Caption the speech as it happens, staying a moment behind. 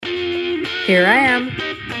Here I am,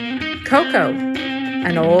 Coco,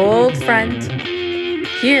 an old friend,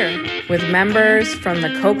 here with members from the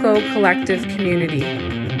Coco Collective community.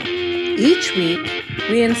 Each week,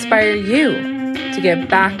 we inspire you to get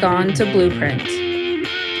back onto Blueprint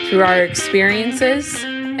through our experiences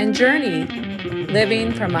and journey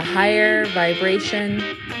living from a higher vibration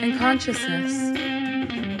and consciousness.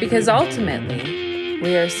 Because ultimately,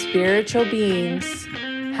 we are spiritual beings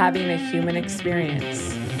having a human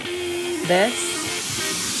experience. This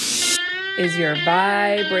is your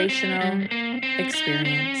vibrational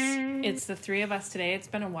experience. It's the three of us today. It's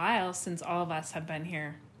been a while since all of us have been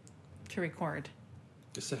here to record.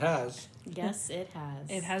 Yes, it has. Yes, it has.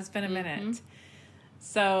 It has been a minute.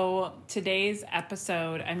 So today's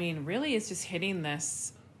episode, really is just hitting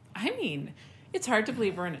this. It's hard to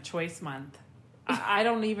believe we're in a choice month. I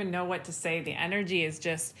don't even know what to say. The energy is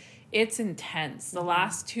just, it's intense. The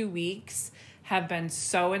last 2 weeks have been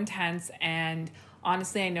so intense, and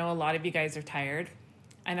honestly, I know a lot of you guys are tired.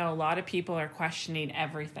 I know a lot of people are questioning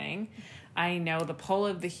everything. I know the pull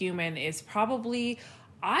of the human is probably,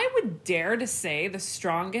 I would dare to say, the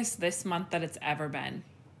strongest this month that it's ever been.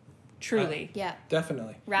 Truly. Yeah.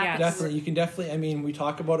 Definitely. Rapid. Definitely. You can definitely, we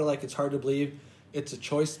talk about it like it's hard to believe. It's a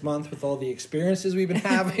choice month with all the experiences we've been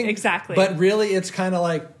having. Exactly. But really, it's kind of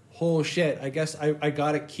like, oh shit, I guess I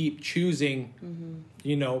got to keep choosing,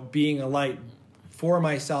 being a light for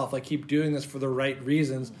myself. I keep doing this for the right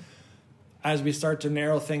reasons. As we start to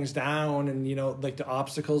narrow things down and, like the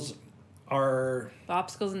obstacles are... The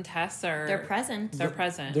obstacles and tests are... They're present.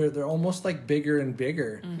 They're almost like bigger and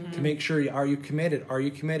bigger to make sure, are you committed? Are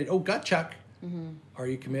you committed? Oh, gut check. Are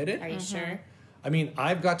you committed? Are you sure?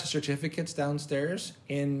 I've got the certificates downstairs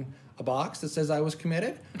in a box that says I was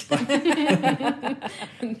committed.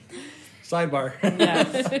 Sidebar.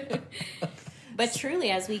 Yes. But truly,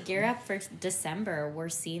 as we gear up for December, we're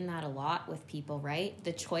seeing that a lot with people, right?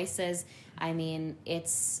 The choices, what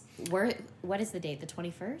is the date? The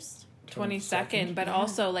 21st? 22nd, but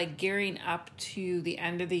also like gearing up to the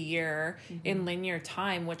end of the year in linear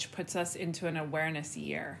time, which puts us into an awareness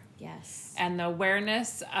year. Yes. And the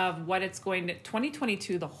awareness of what it's going to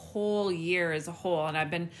 2022, the whole year as a whole. And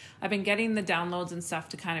I've been getting the downloads and stuff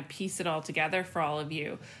to kind of piece it all together for all of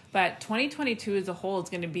you. But 2022 as a whole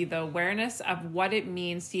is going to be the awareness of what it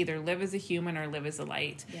means to either live as a human or live as a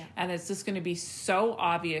light. Yeah. And it's just going to be so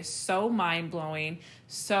obvious, so mind-blowing,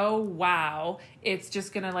 so wow. It's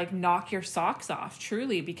just going to like knock your socks off,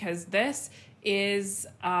 truly, because this is...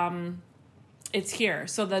 it's here.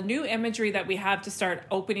 So the new imagery that we have to start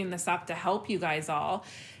opening this up to help you guys all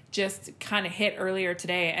just kind of hit earlier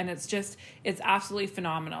today. And it's absolutely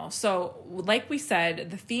phenomenal. So like we said,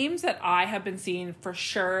 the themes that I have been seeing for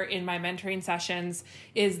sure in my mentoring sessions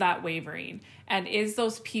is that wavering, and is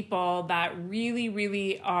those people that really,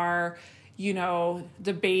 really are,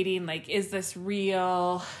 debating, like, is this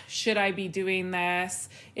real? Should I be doing this?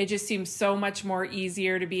 It just seems so much more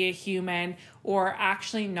easier to be a human, or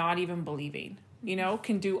actually not even believing,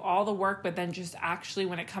 can do all the work, but then just actually,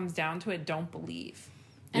 when it comes down to it, don't believe.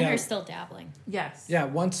 And they're still dabbling. Yes. Yeah,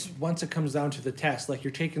 once it comes down to the test, like you're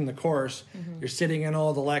taking the course, you're sitting in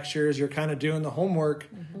all the lectures, you're kind of doing the homework,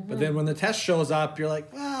 but then when the test shows up, you're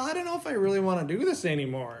like, well, I don't know if I really want to do this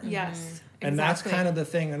anymore. Yes. And that's kind of the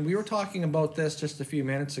thing. And we were talking about this just a few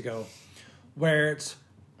minutes ago, where it's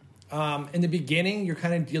in the beginning, you're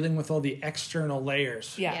kind of dealing with all the external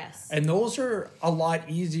layers. Yeah. Yes. And those are a lot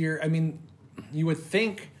easier. You would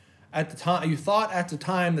think at the time, you thought at the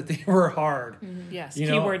time that they were hard. Yes. You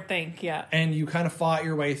Keyword think. Yeah. And you kind of fought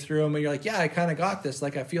your way through them, and you're like, yeah, I kind of got this.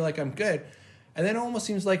 Like, I feel like I'm good. And then it almost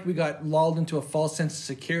seems like we got lulled into a false sense of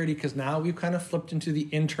security, because now we've kind of flipped into the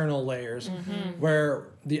internal layers where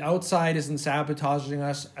the outside isn't sabotaging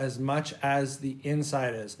us as much as the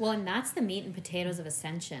inside is. Well, and that's the meat and potatoes of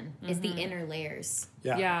ascension, is the inner layers.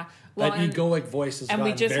 Yeah. Well, that egoic voice has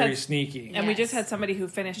gotten very sneaky. And we just had somebody who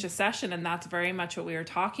finished a session, and that's very much what we were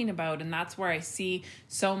talking about. And that's where I see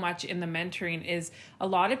so much in the mentoring is a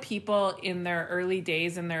lot of people in their early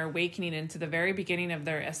days and their awakening into the very beginning of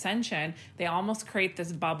their ascension, they almost create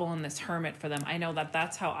this bubble and this hermit for them. I know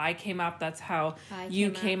that's how I came up. That's how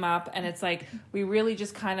you came up. And it's like, we really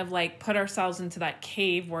just kind of like put ourselves into that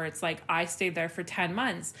cave where it's like, I stayed there for 10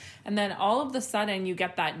 months. And then all of a sudden you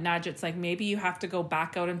get that nudge. It's like, maybe you have to go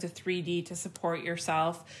back out into 3D to support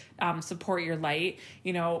yourself, support your light,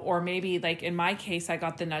 or maybe like in my case, I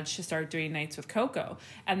got the nudge to start doing Nights with Coco.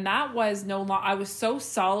 And that was I was so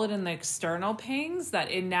solid in the external pangs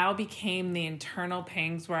that it now became the internal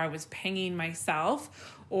pangs where I was pinging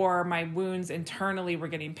myself, or my wounds internally were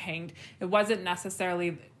getting pinged. It wasn't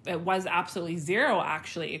necessarily it was absolutely zero,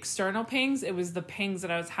 actually. External pings, it was the pings that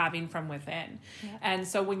I was having from within. Yeah. And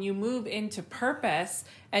so when you move into purpose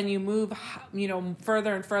and you move,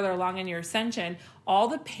 further and further along in your ascension, all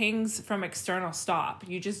the pings from external stop.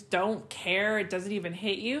 You just don't care. It doesn't even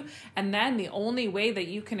hit you. And then the only way that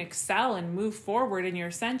you can excel and move forward in your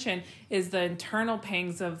ascension is the internal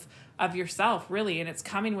pings of yourself, really. And it's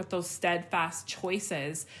coming with those steadfast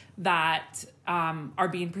choices that are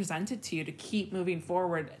being presented to you to keep moving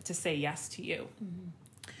forward, to say yes to you. Mm-hmm.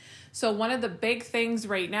 So one of the big things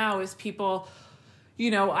right now is people,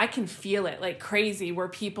 I can feel it like crazy, where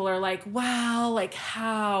people are like, wow, like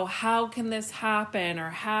how can this happen, or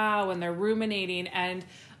how, and they're ruminating, and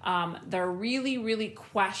they're really, really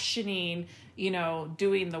questioning,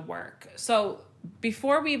 doing the work. So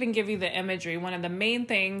before we even give you the imagery, one of the main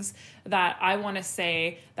things that I want to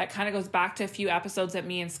say that kind of goes back to a few episodes that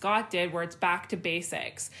me and Scott did, where it's back to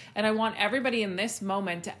basics. And I want everybody in this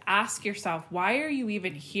moment to ask yourself, why are you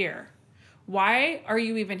even here? Why are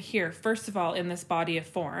you even here, first of all, in this body of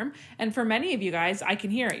form? And for many of you guys, I can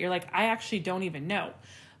hear it. You're like, I actually don't even know.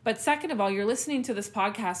 But second of all, you're listening to this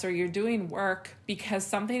podcast or you're doing work because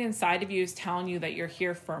something inside of you is telling you that you're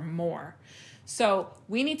here for more. So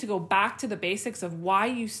we need to go back to the basics of why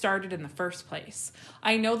you started in the first place.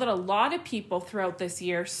 I know that a lot of people throughout this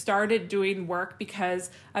year started doing work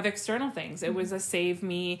because of external things. It was a save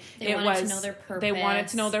me. They wanted to know their purpose. They wanted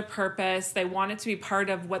to know their purpose. They wanted to be part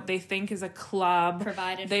of what they think is a club.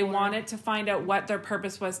 They wanted to find out what their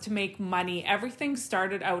purpose was, to make money. Everything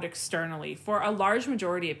started out externally for a large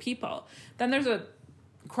majority of people. Then there's a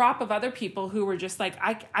crop of other people who were just like,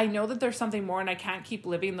 I know that there's something more and I can't keep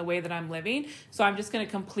living the way that I'm living, so I'm just going to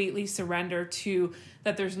completely surrender to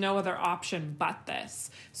that there's no other option but this.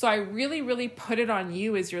 So I really, really put it on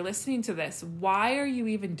you as you're listening to this. Why are you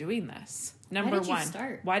even doing this? Number one,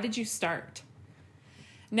 why did you start?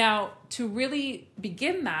 Now, to really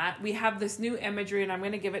begin that, we have this new imagery, and I'm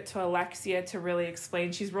going to give it to Alexia to really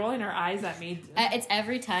explain. She's rolling her eyes at me. It's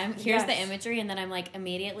every time. Here's the imagery, and then I'm like,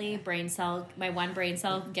 immediately, my one brain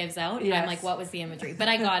cell gives out, and I'm like, what was the imagery? But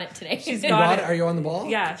I got it today. She's got it. Are you on the ball?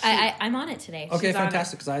 Yeah. I'm on it today. Okay,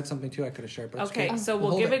 fantastic, because I had something too I could have shared. But okay, so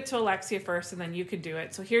we'll give it to Alexia first, and then you could do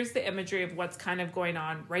it. So here's the imagery of what's kind of going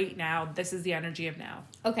on right now. This is the energy of now.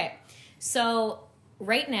 Okay, so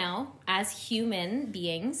right now, as human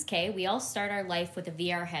beings, we all start our life with a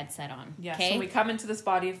VR headset on. Yeah, so we come into this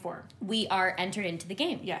body of form. We are entered into the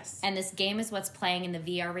game. Yes. And this game is what's playing in the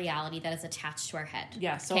VR reality that is attached to our head.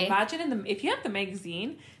 Yeah, so imagine if you have the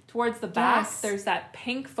magazine, towards the back, there's that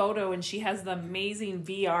pink photo, and she has the amazing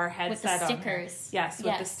VR headset on. With the stickers. Yes,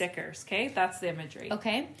 with the stickers, That's the imagery.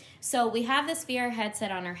 Okay, so we have this VR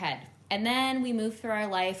headset on our head. And then we move through our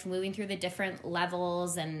life, moving through the different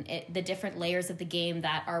levels and the different layers of the game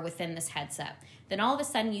that are within this headset. Then all of a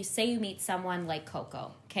sudden, you meet someone like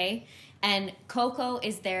Coco, And Coco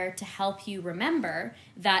is there to help you remember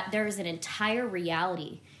that there is an entire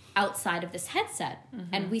reality outside of this headset.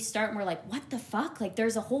 Mm-hmm. And we start, and we're like, what the fuck? Like,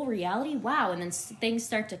 there's a whole reality? Wow. And then things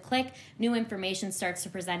start to click, new information starts to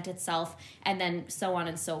present itself, and then so on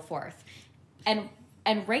and so forth.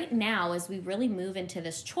 And right now, as we really move into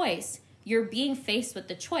this choice, you're being faced with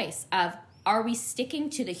the choice of, are we sticking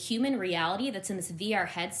to the human reality that's in this VR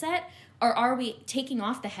headset, or are we taking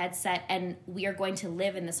off the headset and we are going to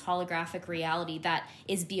live in this holographic reality that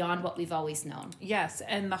is beyond what we've always known? Yes,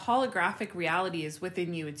 and the holographic reality is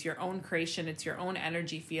within you. It's your own creation. It's your own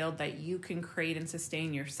energy field that you can create and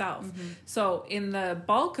sustain yourself. Mm-hmm. So in the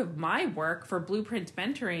bulk of my work for Blueprint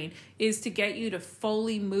Mentoring is to get you to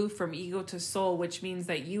fully move from ego to soul, which means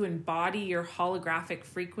that you embody your holographic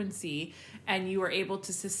frequency and you are able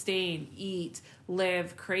to sustain, eat,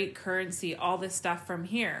 live, create currency, all this stuff from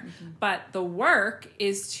here. Mm-hmm. But the work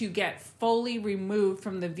is to get fully removed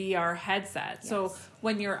from the VR headset. Yes. So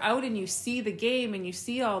when you're out and you see the game and you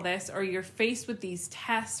see all this, or you're faced with these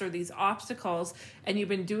tests or these obstacles and you've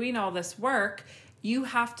been doing all this work, you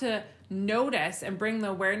have to notice and bring the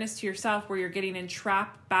awareness to yourself where you're getting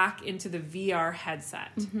entrapped back into the VR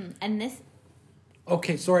headset. Mm-hmm. And this...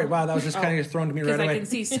 Okay, sorry. Wow, that was just kind of thrown to me right away. I can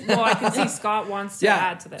see Scott wants to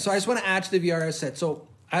add to this. So I just want to add to the VR headset. So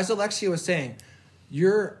as Alexia was saying,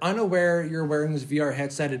 you're unaware you're wearing this VR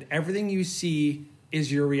headset and everything you see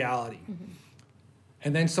is your reality. Mm-hmm.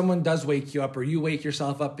 And then someone does wake you up, or you wake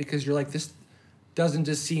yourself up because you're like, this doesn't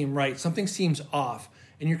just seem right. Something seems off,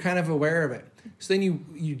 and you're kind of aware of it. So then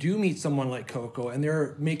you do meet someone like Coco, and they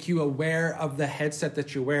make you aware of the headset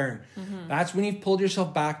that you're wearing. Mm-hmm. That's when you've pulled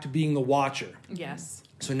yourself back to being the watcher. Yes.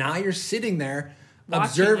 So now you're sitting there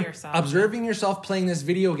observing yourself playing this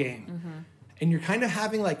video game. Mm-hmm. And you're kind of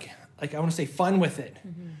having like I want to say fun with it.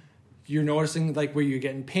 Mm-hmm. you're noticing like where you're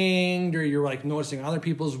getting pinged, or you're like noticing other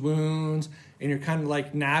people's wounds, and you're kind of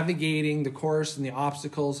like navigating the course and the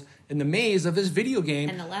obstacles in the maze of this video game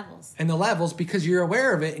And the levels. because you're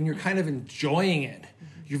aware of it and you're kind of enjoying it.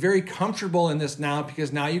 You're very comfortable in this now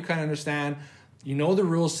because now you kind of understand, you know, the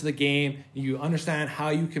rules to the game. You understand how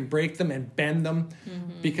you can break them and bend them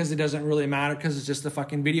because it doesn't really matter because it's just a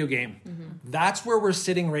fucking video game. That's where we're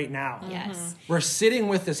sitting right now. Yes. We're sitting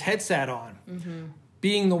with this headset on,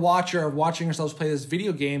 being the watcher of watching ourselves play this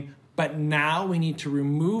video game. But now we need to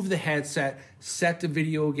remove the headset, set the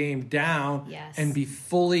video game down, Yes. and be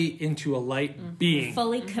fully into a light being.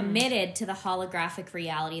 Fully committed to the holographic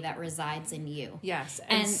reality that resides in you. Yes,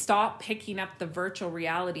 and stop picking up the virtual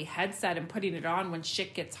reality headset and putting it on when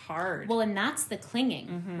shit gets hard. Well, and that's the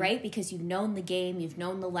clinging, right? Because you've known the game, you've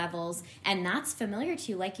known the levels, and that's familiar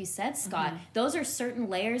to you, like you said, Scott. Those are certain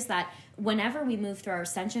layers that whenever we move through our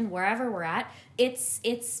ascension, wherever we're at, it's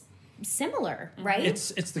similar, right?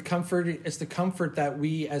 It's the comfort that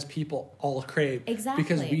we as people all crave. Exactly.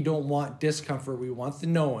 Because we don't want discomfort. We want the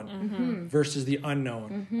known versus the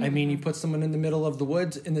unknown. I mean, you put someone in the middle of the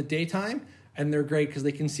woods in the daytime and they're great because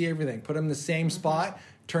they can see everything. Put them in the same spot,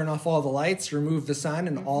 turn off all the lights, remove the sun,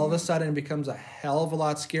 and all of a sudden it becomes a hell of a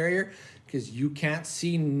lot scarier because you can't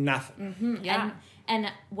see nothing. Yeah.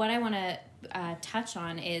 And what I want to touch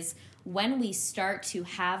on is when we start to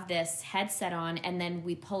have this headset on and then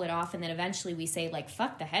we pull it off and then eventually we say, like,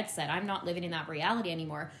 fuck the headset, I'm not living in that reality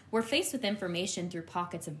anymore. We're faced with information through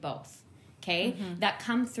pockets of both, okay? That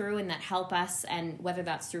come through and that help us, and whether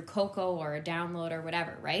that's through Coco or a download or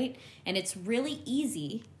whatever, right? And it's really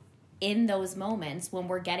easy in those moments when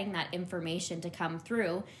we're getting that information to come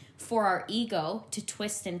through for our ego to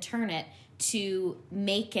twist and turn it to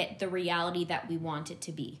make it the reality that we want it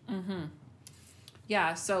to be.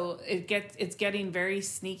 Yeah, so it's getting very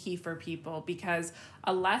sneaky for people because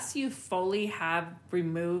unless you fully have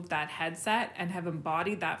removed that headset and have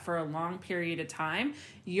embodied that for a long period of time,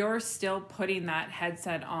 you're still putting that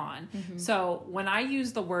headset on. So when I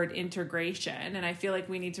use the word integration, and I feel like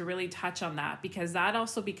we need to really touch on that because that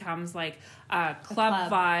also becomes like club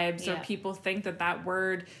vibes, or people think that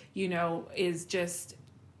word, you know, is just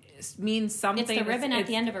means something. It's the ribbon at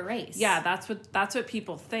the end of a race. Yeah, that's what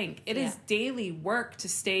people think. It is daily work to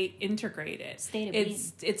stay integrated.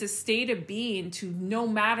 It's a state of being to, no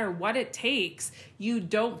matter what it takes, you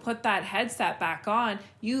don't put that headset back on.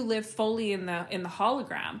 You live fully in the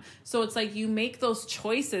hologram. So it's like you make those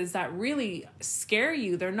choices that really scare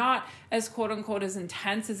you. They're not as quote unquote as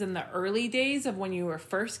intense as in the early days of when you were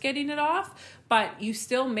first getting it off, but you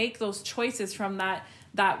still make those choices from that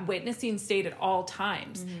witnessing state at all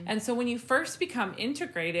times. And so when you first become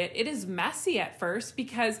integrated, it is messy at first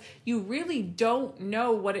because you really don't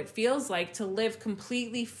know what it feels like to live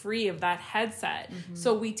completely free of that headset.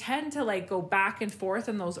 So we tend to like go back and forth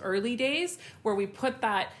in those early days where we put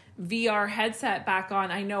that VR headset back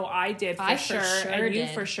on. I know I did for sure, and you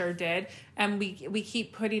for sure did. And we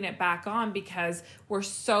keep putting it back on because we're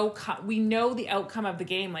we know the outcome of the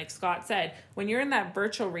game. Like Scott said, when you're in that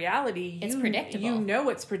virtual reality, it's predictable. You know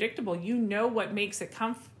it's predictable. You know what makes it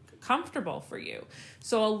comfortable for you.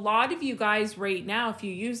 So a lot of you guys right now, if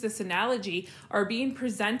you use this analogy, are being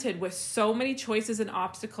presented with so many choices and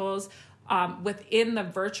obstacles within the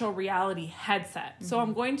virtual reality headset. So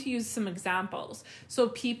I'm going to use some examples. So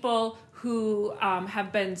people who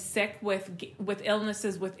have been sick with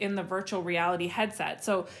illnesses within the virtual reality headset.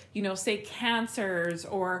 So, you know, say cancers,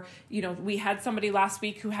 or, you know, we had somebody last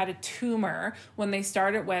week who had a tumor when they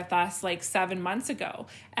started with us like 7 months ago.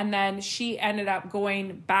 And then she ended up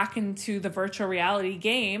going back into the virtual reality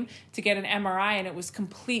game to get an MRI and it was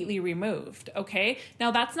completely removed. Okay.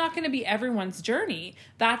 Now that's not going to be everyone's journey.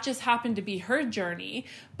 That just happened to be her journey,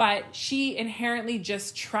 but she inherently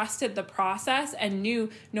just trusted the process and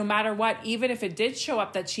knew no matter what, even if it did show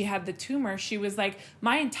up that she had the tumor, she was like,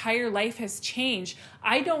 my entire life has changed.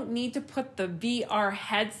 I don't need to put the VR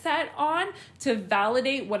headset on to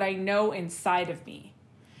validate what I know inside of me.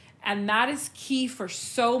 And that is key for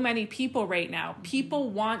so many people right now.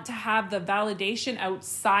 People want to have the validation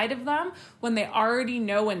outside of them when they already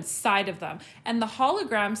know inside of them. And the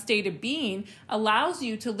hologram state of being allows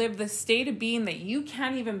you to live the state of being that you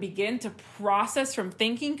can't even begin to process from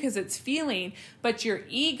thinking because it's feeling, but your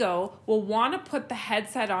ego will want to put the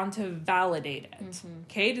headset on to validate it.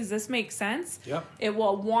 Okay, does this make sense? Yep. It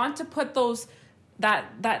will want to put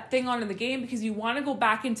that thing on in the game because you want to go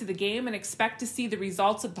back into the game and expect to see the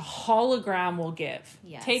results that the hologram will give.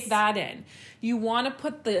 Yes. Take that in. You want to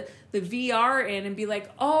put the VR in and be like,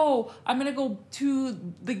 oh, I'm going to go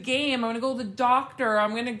to the game. I'm going to go to the doctor.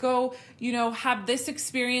 I'm going to go, have this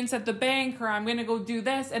experience at the bank, or I'm going to go do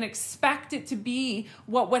this, and expect it to be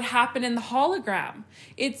what would happen in the hologram.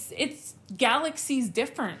 It's galaxies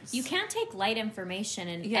difference. You can't take light information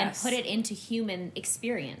and put it into human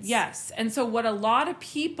experience. Yes. And so what a lot of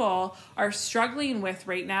people are struggling with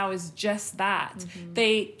right now is just that. Mm-hmm.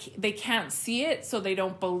 They can't see it, so they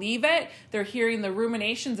don't believe it. They're hearing the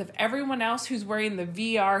ruminations of everyone else who's wearing the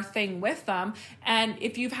VR thing with them. And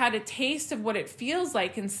if you've had a taste of what it feels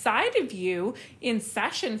like inside of you, in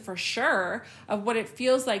session for sure, of what it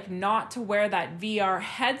feels like not to wear that VR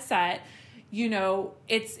headset,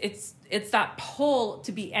 it's that pull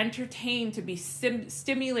to be entertained, to be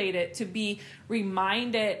stimulated, to be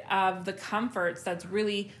reminded of the comforts that's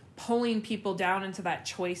really pulling people down into that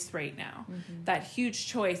choice right now. Mm-hmm. That huge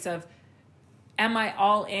choice of, am I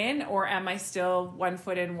all in, or am I still 1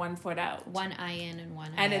 foot in, 1 foot out? One eye in and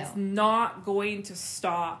one eye out. And it's not going to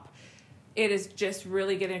stop. It is just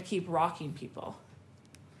really going to keep rocking people.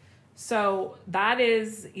 So that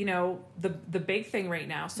is, the big thing right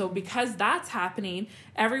now. So because that's happening,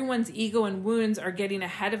 everyone's ego and wounds are getting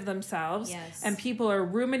ahead of themselves. Yes. And people are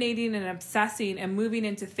ruminating and obsessing and moving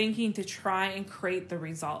into thinking to try and create the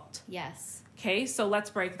result. Yes. Okay, so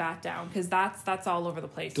let's break that down, because that's all over the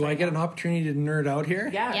place. Do I get an opportunity to nerd out here?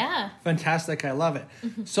 Yeah. Yeah. Fantastic. I love it.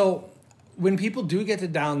 So when people do get to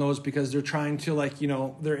downloads because they're trying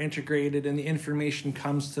to they're integrated and the information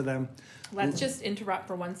comes to them. Let's just interrupt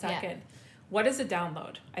for 1 second. Yeah. What is a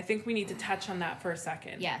download? I think we need to touch on that for a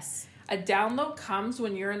second. Yes. A download comes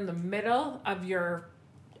when you're in the middle of your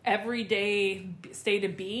everyday state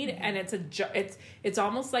of being, mm-hmm. and it's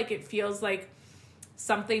almost like it feels like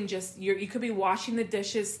something just you could be washing the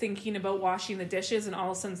dishes, thinking about washing the dishes, and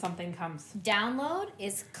all of a sudden something comes. Download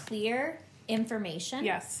is clear information.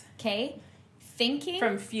 Yes. Okay. Thinking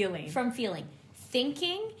from feeling.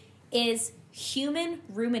 Thinking is human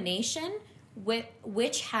rumination,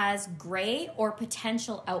 which has gray or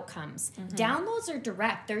potential outcomes. Mm-hmm. Downloads are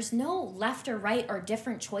direct. There's no left or right or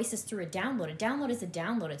different choices through a download. A download is a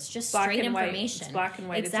download. It's just black straight and information. It's black and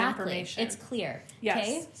white. Exactly. It's information. It's clear. Yes.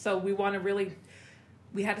 Okay? So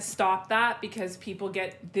we had to stop that, because people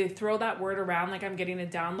they throw that word around like I'm getting a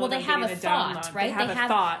download. Well, they have a thought, right? They have a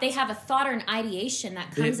thought. They have a thought or an ideation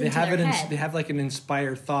that comes they into have their head. They have like an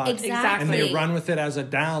inspired thought. Exactly. And they run with it as a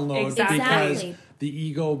download. Exactly. Because the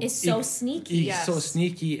ego is so sneaky. Yes. So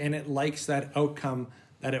sneaky, and it likes that outcome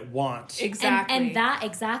that it wants. Exactly. And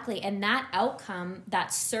that outcome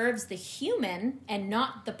that serves the human and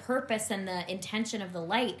not the purpose and the intention of the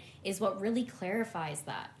light is what really clarifies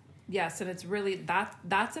that. Yes, and it's really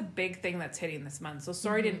that's a big thing that's hitting this month. So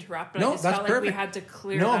sorry to interrupt, but No, I just that's felt perfect. like we had to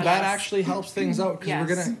clear No, that that up. actually helps things out, because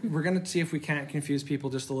Yes. we're gonna see if we can't confuse people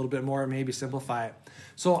just a little bit more and maybe simplify it.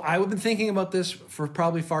 So I've been thinking about this for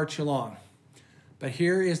probably far too long, but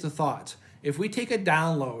here is the thought: if we take a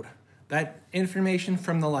download, that information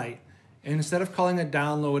from the light, and instead of calling it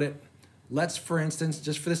download it, let's, for instance,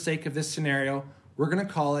 just for the sake of this scenario, we're gonna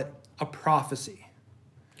call it a prophecy.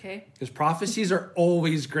 Okay. Because prophecies are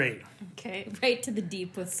always great. Okay. Right to the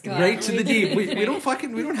deep with Scott. Right to the deep. We don't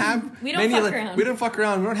have We don't many fuck around. We don't fuck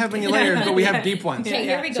around. We don't have many layers, but we have deep ones. Okay,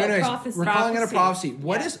 here we go. So anyways, Prophecy. we're calling it a prophecy.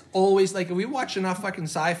 What Yeah. is always, like, if we watch enough fucking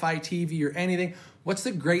sci-fi TV or anything, what's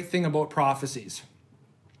the great thing about prophecies?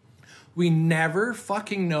 We never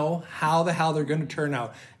fucking know how the hell they're going to turn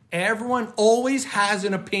out. Everyone always has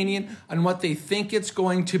an opinion on what they think it's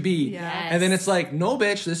going to be. Yes. And then it's like, no,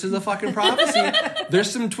 bitch, this is a fucking prophecy.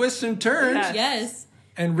 There's some twists and turns. Yes.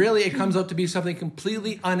 And really, it comes out to be something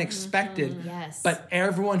completely unexpected. Mm-hmm. Yes. But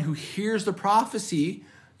everyone who hears the prophecy,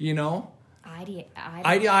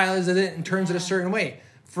 Idealizes it and turns it a certain way.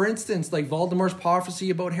 For instance, like Voldemort's prophecy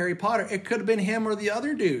about Harry Potter, it could have been him or the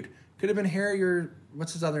other dude. Could have been Harry or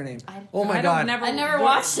what's his other name? Oh my God. I never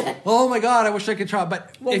watched it. Oh my God, I wish I could try.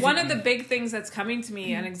 But one of the big things that's coming to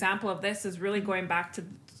me, an example of this, is really going back to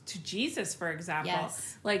Jesus, for example.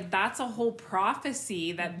 Yes. Like, that's a whole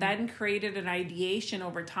prophecy that then created an ideation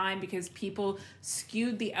over time, because people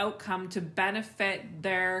skewed the outcome to benefit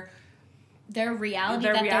their reality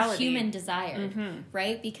Their that reality. their human desired,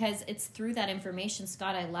 right? Because it's through that information,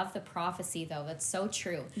 Scott. I love the prophecy, though. That's so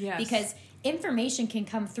true. Yes. Because information can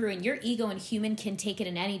come through, and your ego and human can take it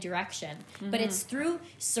in any direction. But it's through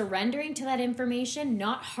surrendering to that information,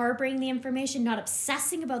 not harboring the information, not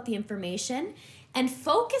obsessing about the information, and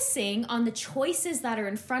focusing on the choices that are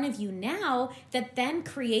in front of you now that then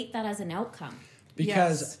create that as an outcome.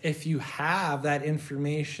 Because Yes. if you have that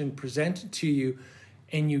information presented to you,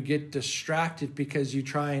 and you get distracted because you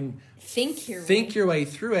try and think your way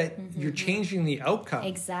through it, you're changing the outcome.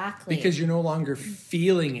 Exactly. Because you're no longer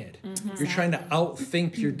feeling it. You're trying to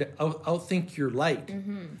outthink your light.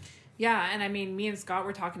 Yeah, and I mean, me and Scott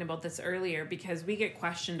were talking about this earlier because we get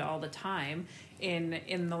questioned all the time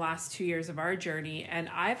in the last 2 years of our journey, and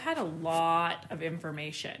I've had a lot of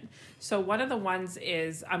information. So one of the ones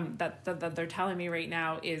is that they're telling me right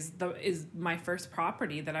now is my first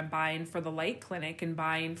property that I'm buying for the light clinic and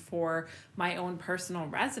buying for my own personal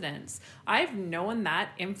residence. I've known that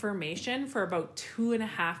information for about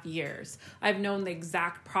 2.5 years. I've known the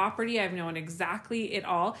exact property, I've known exactly it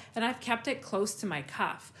all, and I've kept it close to my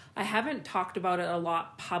cuff. I haven't talked about it a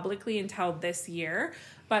lot publicly until this year,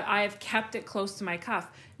 but I've kept it close to my cuff.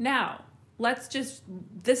 Now,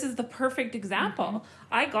 this is the perfect example.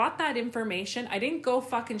 I got that information. I didn't go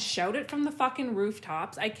fucking shout it from the fucking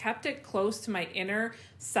rooftops. I kept it close to my inner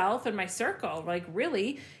self and my circle. Like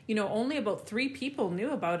really, only about 3 people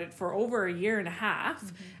knew about it for over 1.5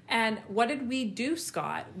 years. And what did we do,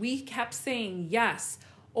 Scott? We kept saying yes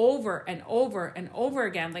over and over and over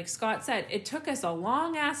again. Like Scott said, it took us a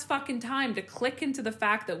long ass fucking time to click into the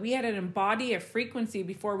fact that we had to embody a frequency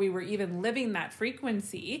before we were even living that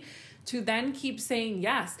frequency, to then keep saying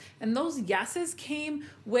yes. And those yeses came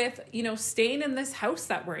with, staying in this house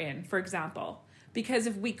that we're in, for example. Because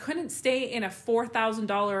if we couldn't stay in a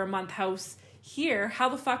 $4,000 a month house here, how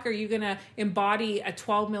the fuck are you going to embody a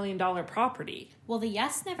 $12 million property? Well, the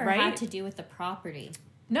yes never had to do with the property.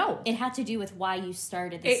 No. It had to do with why you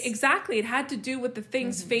started this. Exactly. It had to do with the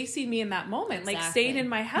things facing me in that moment. Like staying in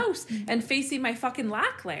my house and facing my fucking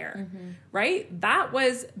lack layer. Right? That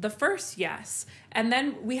was the first yes. And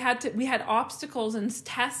then we had obstacles and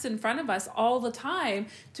tests in front of us all the time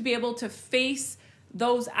to be able to face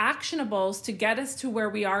those actionables to get us to where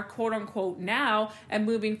we are, quote unquote, now, and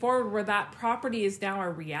moving forward, where that property is now our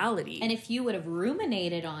reality. And if you would have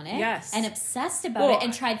ruminated on it, yes, and obsessed about it,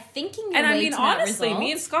 and tried thinking your way to honestly, that result,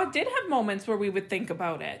 me and Scott did have moments where we would think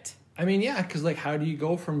about it. I mean, yeah, because how do you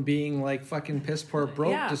go from being fucking piss poor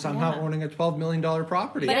broke to somehow owning a $12 million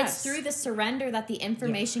property? But it's through the surrender that the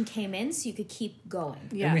information came in, so you could keep going.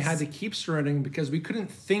 Yes. And we had to keep surrendering because we couldn't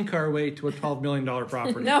think our way to a $12 million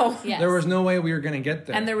property. No. Yes. There was no way we were going to get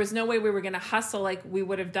there. And there was no way we were going to hustle like we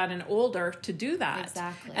would have done in older to do that.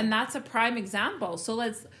 Exactly. And that's a prime example. So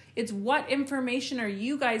it's what information are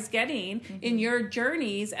you guys getting in your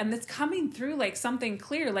journeys, and it's coming through like something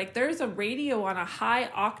clear. Like there's a radio on a high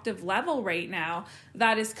octave level right now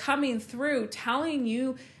that is coming through telling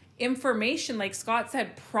you information, like Scott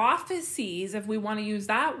said, prophecies, if we want to use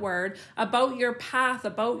that word, about your path,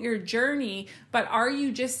 about your journey. But are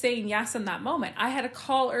you just saying yes in that moment? I had a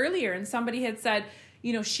call earlier and somebody had said,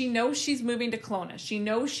 she knows she's moving to Kelowna. She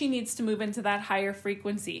knows she needs to move into that higher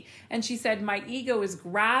frequency. And she said, my ego is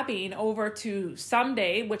grabbing over to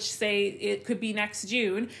someday, which say it could be next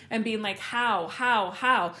June, and being like,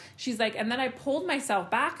 how? She's like, and then I pulled myself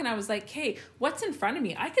back and I was like, hey, what's in front of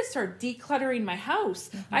me? I could start decluttering my house.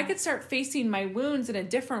 I could start facing my wounds in a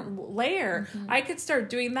different layer. I could start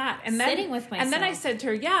doing that. And then sitting with myself. And then I said to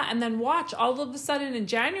her, and then watch, all of a sudden in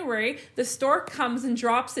January, the store comes and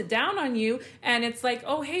drops it down on you. And it's like,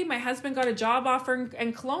 oh, hey, my husband got a job offer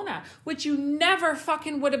in Kelowna, which you never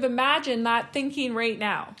fucking would have imagined that thinking right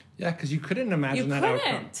now. Yeah, because you couldn't imagine that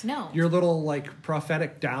outcome. No. Your little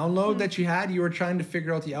prophetic download that you had, you were trying to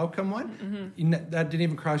figure out the outcome that didn't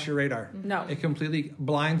even cross your radar. No. It completely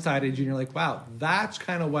blindsided you and you're like, wow, that's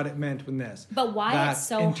kind of what it meant when this. But why it's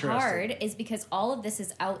so hard is because all of this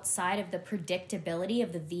is outside of the predictability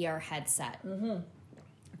of the VR headset.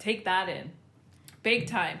 Take that in. Big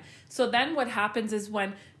time. So then what happens is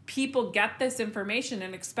when people get this information,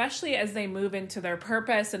 and especially as they move into their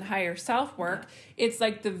purpose and higher self work, it's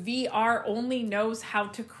like the VR only knows how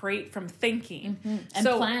to create from thinking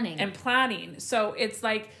and planning. So it's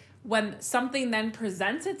like when something then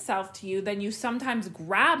presents itself to you, then you sometimes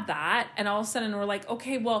grab that and all of a sudden we're like,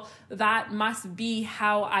 okay, well, that must be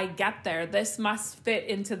how I get there. This must fit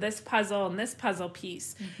into this puzzle and this puzzle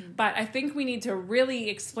piece. But I think we need to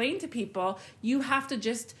really explain to people, you have to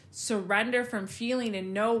just surrender from feeling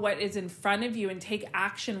and know what is in front of you and take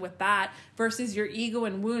action with that versus your ego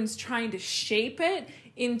and wounds trying to shape it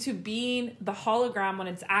into being the hologram when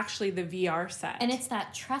it's actually the VR set. And it's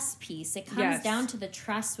that trust piece. It comes down to the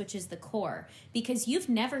trust, which is the core. Because you've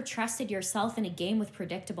never trusted yourself in a game with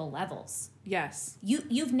predictable levels. Yes.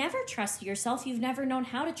 You've never trusted yourself. You've never known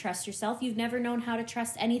how to trust yourself. You've never known how to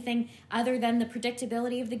trust anything other than the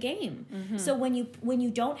predictability of the game. So when you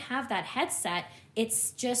don't have that headset,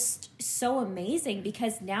 it's just so amazing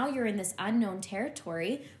because now you're in this unknown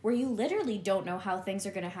territory where you literally don't know how things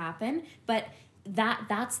are going to happen, but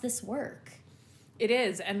that's this work. It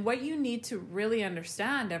is. And what you need to really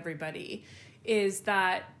understand, everybody, is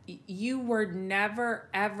that you were never,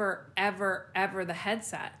 ever, ever, ever the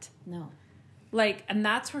headset. No. Like, and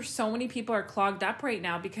that's where so many people are clogged up right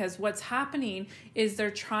now, because what's happening is they're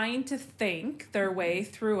trying to think their way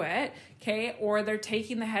through it, okay? Or they're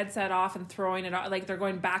taking the headset off and throwing it off. Like, they're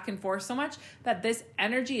going back and forth so much that this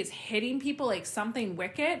energy is hitting people like something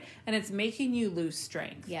wicked, and it's making you lose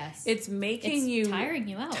strength. Yes. It's making you... tiring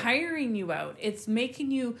you out. Tiring you out. It's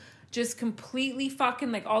making you just completely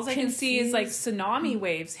fucking, like, all I can see is like tsunami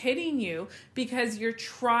waves hitting you, because you're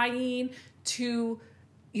trying to,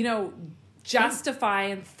 you know, justify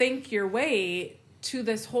and think your way to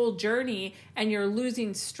this whole journey, and you're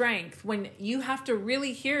losing strength when you have to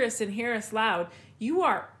really hear us and hear us loud. You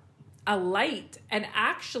are a light, and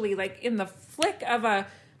actually, like, in the flick of a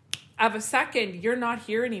second, you're not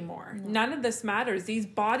here anymore. No. None of this matters. These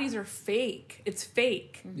bodies are fake. It's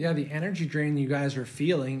fake. Yeah, the energy drain you guys are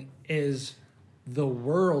feeling is the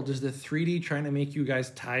world, is the 3D trying to make you guys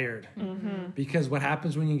tired. Mm-hmm. Because what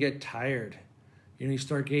happens when you get tired? You know, you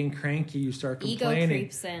start getting cranky, you start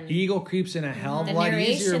complaining. Ego creeps in a hell of a lot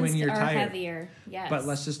easier when you're tired. Heavier. Yes. But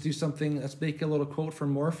let's just do something. Let's make a little quote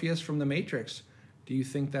from Morpheus from The Matrix. Do you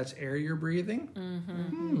think that's air you're breathing?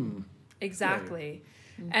 Mm-hmm. Exactly.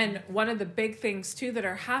 Mm-hmm. And one of the big things too that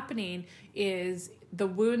are happening is the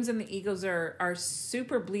wounds and the egos are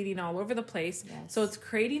super bleeding all over the place. Yes. So it's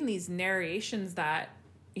creating these narrations that,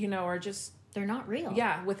 you know, are just... They're not real.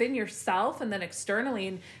 Yeah, within yourself and then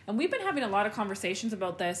externally. And we've been having a lot of conversations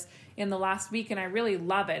about this in the last week, and I really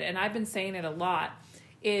love it. And I've been saying it a lot,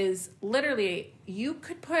 is literally, you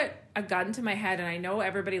could put a gun to my head, and I know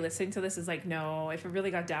everybody listening to this is like, no, if it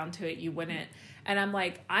really got down to it, you wouldn't. And I'm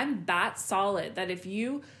like, I'm that solid that if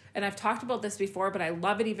you, and I've talked about this before, but I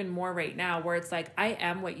love it even more right now, where it's like, I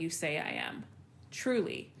am what you say I am.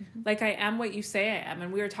 Truly. Mm-hmm. Like, I am what you say I am.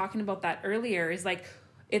 And we were talking about that earlier, is like,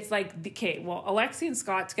 it's like, okay, well, Alexi and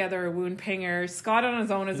Scott together are wound pingers. Scott on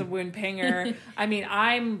his own is a wound pinger. I mean,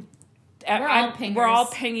 we're all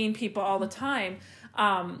pinging people all the time.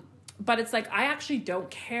 But it's like, I actually don't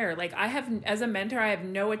care. Like, I have, as a mentor, I have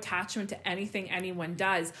no attachment to anything anyone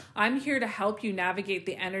does. I'm here to help you navigate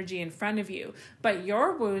the energy in front of you. But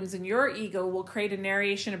your wounds and your ego will create a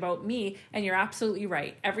narration about me, and you're absolutely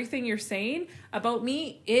right. Everything you're saying about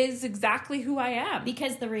me is exactly who I am.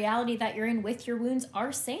 Because the reality that you're in with your wounds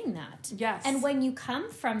are saying that. Yes. And when you come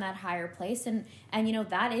from that higher place, and you know,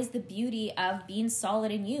 that is the beauty of being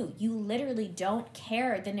solid in you. You literally don't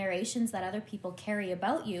care the narrations that other people carry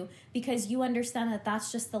about you, because you understand that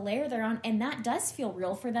that's just the layer they're on, and that does feel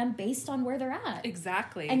real for them based on where they're at.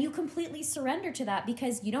 Exactly. And you completely surrender to that,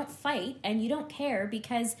 because you don't fight and you don't care,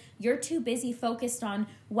 because you're too busy focused on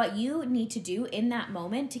what you need to do in that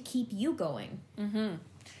moment to keep you going. Mm-hmm.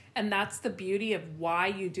 And that's the beauty of why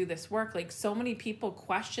you do this work. Like, so many people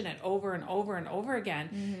question it over and over and over again.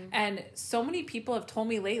 Mm-hmm. And so many people have told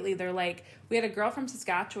me lately, they're like, we had a girl from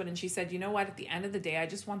Saskatchewan, and she said, you know what, at the end of the day, I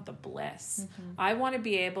just want the bliss. Mm-hmm. I want to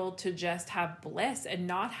be able to just have bliss and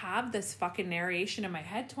not have this fucking narration in my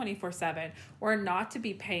head 24/7, or not to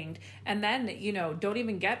be pinged. And then, you know, don't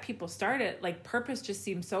even get people started. Like, purpose just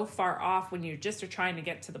seems so far off when you just are trying to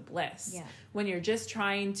get to the bliss. Yeah. When you're just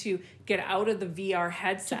trying to get out of the VR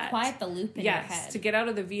headset. To quiet the loop in your head. Yes, to get out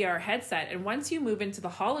of the VR headset. And once you move into the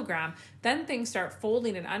hologram, then things start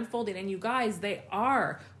folding and unfolding. And you guys, they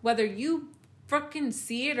are. Whether you freaking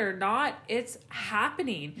see it or not, it's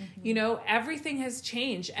happening. Mm-hmm. You know, everything has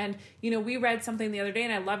changed. And, you know, we read something the other day,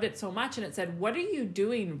 and I loved it so much. And it said, what are you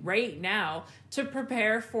doing right now to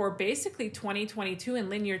prepare for basically 2022 in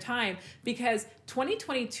linear time? Because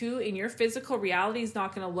 2022 in your physical reality is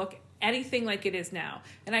not going to look anything like it is now.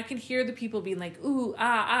 And I can hear the people being like, ooh,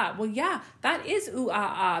 ah, ah. Well, yeah, that is ooh,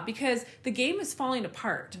 ah, ah, because the game is falling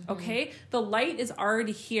apart, okay? The light is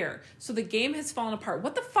already here. So the game has fallen apart.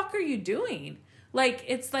 What the fuck are you doing? Like,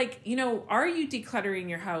 it's like, you know, are you decluttering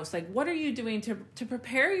your house? Like, what are you doing to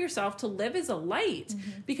prepare yourself to live as a light?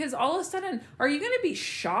 Mm-hmm. Because all of a sudden, are you going to be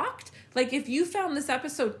shocked? Like, if you found this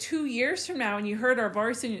episode 2 years from now and you heard our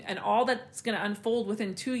voice and all that's going to unfold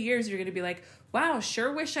within 2 years, you're going to be like, wow,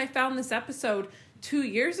 sure wish I found this episode 2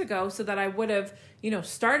 years ago so that I would have, you know,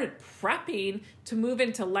 started prepping to move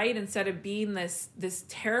into light instead of being this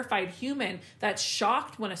terrified human that's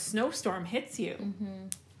shocked when a snowstorm hits you. Mm-hmm.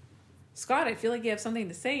 Scott, I feel like you have something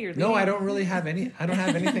to say. You're No, leading. I don't really have any. I don't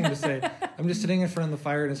have anything to say. I'm just sitting in front of the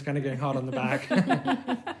fire and it's kind of getting hot on the back.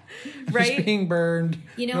 Right? Just being burned.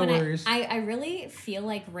 You know, no and worries. I really feel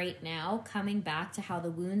like right now, coming back to how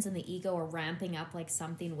the wounds and the ego are ramping up like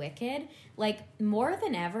something wicked, like more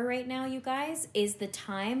than ever right now, you guys, is the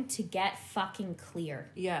time to get fucking clear.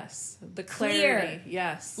 Yes. The Clear. clarity.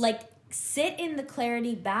 Yes. Like, sit in the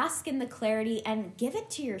clarity, bask in the clarity, and give it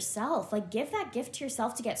to yourself. Like, give that gift to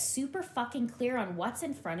yourself to get super fucking clear on what's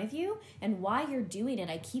in front of you and why you're doing it.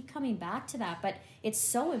 I keep coming back to that, but it's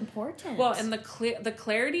so important. Well, and the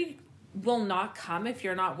clarity will not come if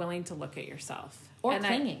you're not willing to look at yourself. Or and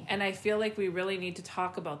clinging. I feel like we really need to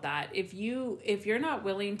talk about that. If you're not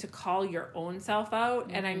willing to call your own self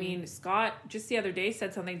out, and I mean, Scott just the other day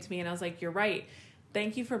said something to me and I was like, you're right.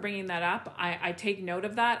 Thank you for bringing that up. I take note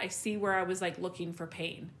of that. I see where I was like looking for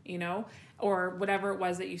pain, you know, or whatever it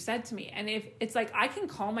was that you said to me. And if it's like, I can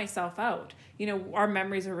call myself out, you know, our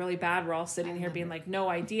memories are really bad. We're all sitting here being like, no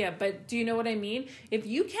idea. But do you know what I mean? If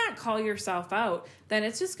you can't call yourself out, then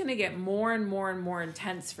it's just going to get more and more and more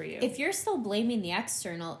intense for you. if you're still blaming the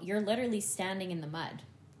external, you're literally standing in the mud.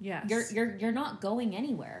 Yes. You're not going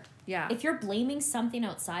anywhere. Yeah. If you're blaming something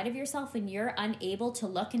outside of yourself and you're unable to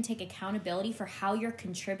look and take accountability for how you're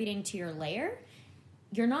contributing to your layer,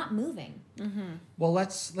 you're not moving. Well,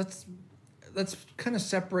 let's kind of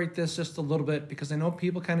separate this just a little bit because I know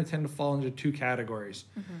people kind of tend to fall into two categories.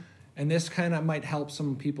 And this kind of might help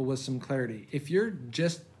some people with some clarity. If you're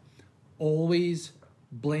just always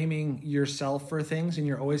blaming yourself for things and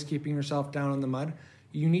you're always keeping yourself down in the mud,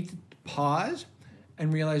 you need to pause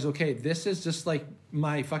and realize, okay, this is just like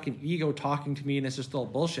my fucking ego talking to me and it's just all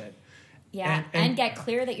bullshit. Yeah, and get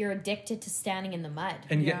clear that you're addicted to standing in the mud.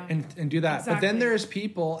 And Yeah. and do that. But then Exactly. there's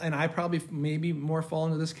people, and I probably maybe more fall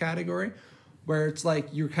into this category, where it's like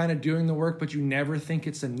you're kind of doing the work, but you never think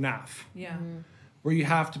it's enough. Yeah. Where you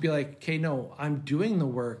have to be like, okay, no, I'm doing the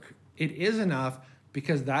work. It is enough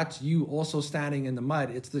because that's you also standing in the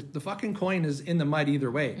mud. It's the fucking coin is in the mud either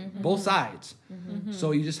way, both sides.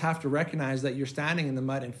 So you just have to recognize that you're standing in the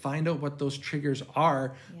mud and find out what those triggers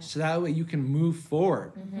are so that way you can move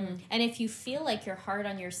forward. And if you feel like you're hard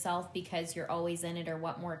on yourself because you're always in it or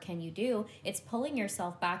what more can you do, it's pulling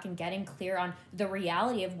yourself back and getting clear on the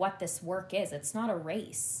reality of what this work is. It's not a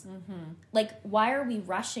race. Like, why are we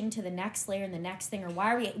rushing to the next layer and the next thing? Or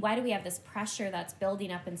why do we have this pressure that's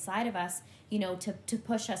building up inside of us, you know, to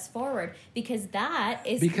push us forward? Because that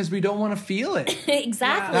is... Because we don't want to feel it.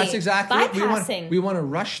 exactly. That's exactly it. Bypassing. We want to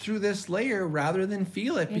rush through this layer rather than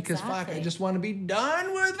feel it because fuck, I Exactly. just want to be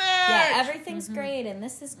done with it. Yeah, everything's great and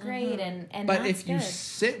this is great and But that's if you good.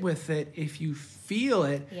 sit with it, if you feel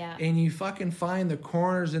it, Yeah. and you fucking find the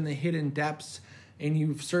corners and the hidden depths, and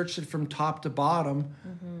you've searched it from top to bottom,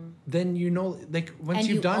 then you know, like once And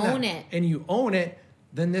you've you done own that it. and you own it,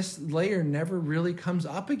 then this layer never really comes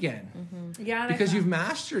up again Yeah. And because you've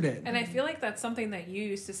mastered it. And I feel like that's something that you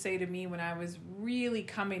used to say to me when I was really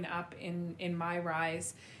coming up in my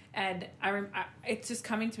rise. And it's just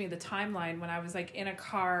coming to me, the timeline when I was like in a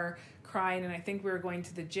car crying, and I think we were going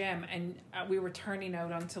to the gym, and we were turning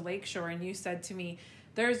out onto Lakeshore, and you said to me,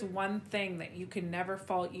 there's one thing that you can never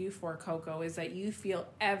fault you for, Coco, is that you feel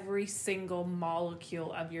every single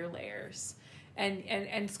molecule of your layers.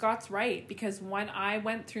 And Scott's right, because when I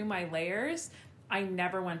went through my layers, I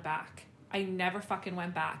never went back. I never fucking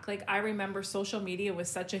went back. Like, I remember social media was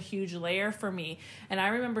such a huge layer for me. And I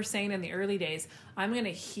remember saying in the early days, I'm going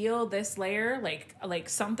to heal this layer like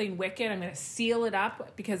something wicked. I'm going to seal it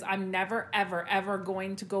up because I'm never, ever, ever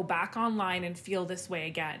going to go back online and feel this way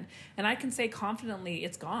again. And I can say confidently,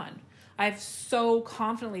 it's gone. I've so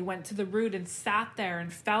confidently went to the root and sat there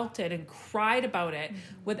and felt it and cried about it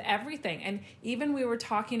with everything. And even we were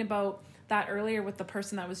talking about that earlier with the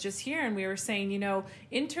person that was just here, and we were saying, you know,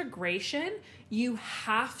 integration, you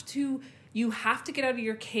have to get out of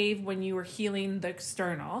your cave when you are healing the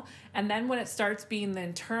external, and then when it starts being the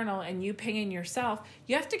internal and you pinging yourself,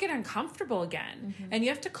 you have to get uncomfortable again, and you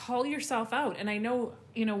have to call yourself out. And I know,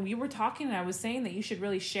 you know, we were talking and I was saying that you should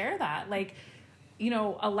really share that, like, you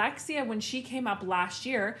know, Alexia, when she came up last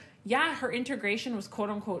year, yeah, her integration was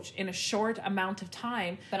quote unquote in a short amount of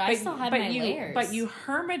time. But I still had my layers. But you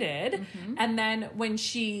hermited, and then when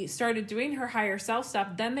she started doing her higher self stuff,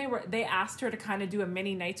 then they asked her to kind of do a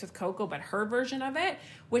mini Nights with Coco, but her version of it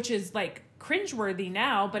which is like cringeworthy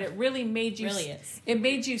now, but it really made you it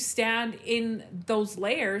made you stand in those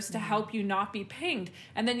layers to help you not be pinged.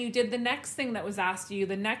 And then you did the next thing that was asked of you,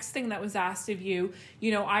 the next thing that was asked of you. You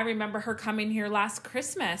know, I remember her coming here last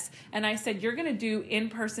Christmas and I said, you're going to do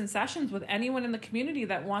in-person sessions with anyone in the community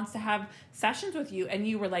that wants to have sessions with you. And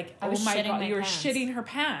you were like, oh my God, you were shitting her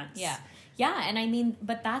pants. Yeah, and I mean,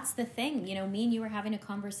 but that's the thing, you know, me and you were having a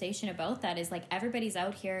conversation about that, is like everybody's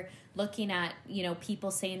out here looking at, you know, people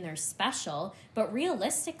saying they're special, but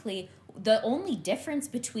realistically, the only difference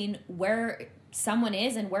between where someone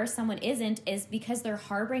is and where someone isn't is because they're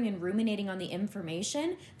harboring and ruminating on the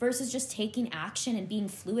information versus just taking action and being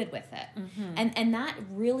fluid with it. And that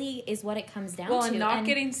really is what it comes down to. Well, and not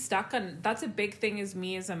getting stuck on, that's a big thing is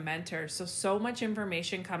me as a mentor. So much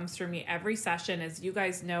information comes through me every session. As you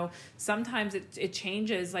guys know, sometimes it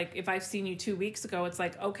changes. Like if I've seen you 2 weeks ago, it's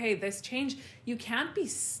like, okay, this changed. You can't be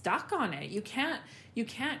stuck on it. You can't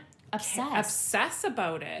obsess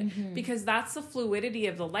about it, because that's the fluidity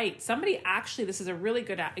of the light. Somebody actually, this is a really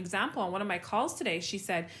good example on one of my calls today. She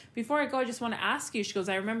said, before I go, I just want to ask you, she goes,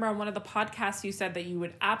 I remember on one of the podcasts you said that you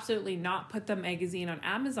would absolutely not put the magazine on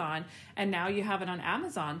Amazon, and now you have it on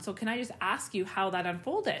Amazon. So can I just ask you how that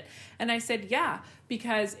unfolded? And I said, yeah,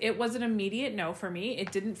 because it was an immediate no for me.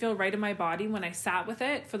 It didn't feel right in my body when I sat with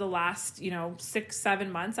it for the last,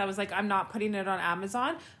 6-7 months. I was like, I'm not putting it on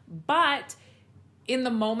Amazon, but in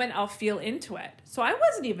the moment I'll feel into it. So I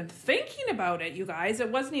wasn't even thinking about it, you guys. It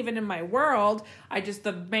wasn't even in my world.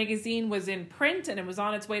 The magazine was in print and it was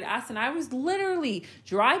on its way to us. And I was literally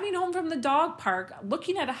driving home from the dog park,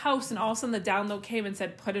 looking at a house, and all of a sudden the download came and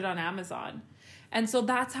said, put it on Amazon. And so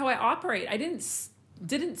that's how I operate. I didn't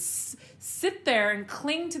sit there and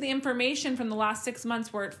cling to the information from the last 6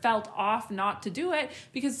 months where it felt off not to do it,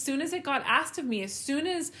 because as soon as it got asked of me, as soon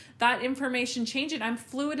as that information changed, I'm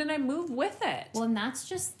fluid and I move with it. Well, and that's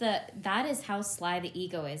just that is how sly the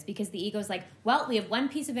ego is, because the ego is like, well, we have one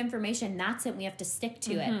piece of information, that's it, we have to stick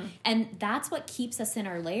to it. And that's what keeps us in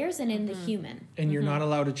our layers and in the human. And you're not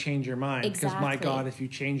allowed to change your mind. Exactly. Because my God, if you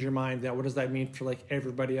change your mind, what does that mean for like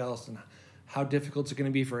everybody else? And how difficult it's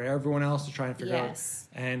going to be for everyone else to try and figure out.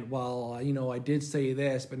 And well, I did say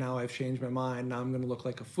this, but now I've changed my mind. Now I'm going to look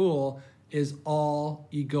like a fool. Is all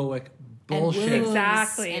egoic bullshit. And wounds,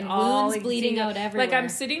 exactly. And all wounds bleeding out everywhere. Like I'm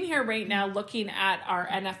sitting here right now looking at our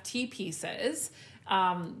NFT pieces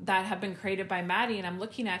that have been created by Maddie, and I'm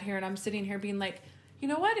looking at here and I'm sitting here being like, you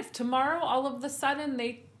know what? If tomorrow all of a sudden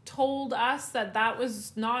they told us that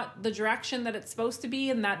was not the direction that it's supposed to be,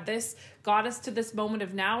 and that this got us to this moment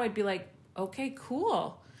of now, I'd be like, okay,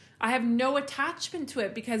 cool. I have no attachment to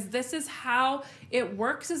it, because this is how it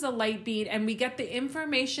works as a light being, and we get the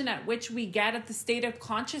information at which we get at the state of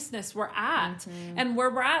consciousness we're at. And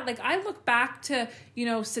where we're at, like I look back to,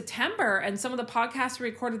 September and some of the podcasts we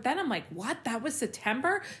recorded then, I'm like, what? That was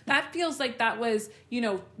September? That feels like that was,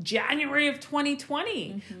 January of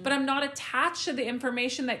 2020. But I'm not attached to the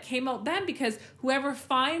information that came out then, because whoever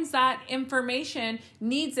finds that information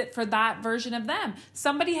needs it for that version of them.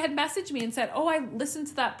 Somebody had messaged me and said, oh, I listened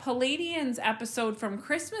to that Palladians episode from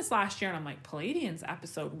Christmas last year. And I'm like, Palladians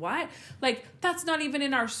episode? What? Like, that's not even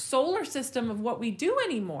in our solar system of what we do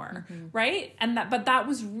anymore. Right? But that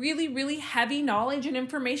was really, really heavy knowledge and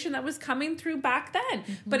information that was coming through back then.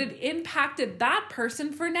 But it impacted that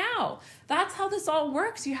person for now. That's how this all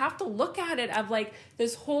works. You have to look at it of like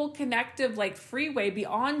this whole connective like freeway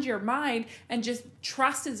beyond your mind, and just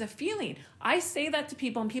trust is a feeling. I say that to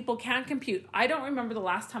people and people can't compute. I don't remember the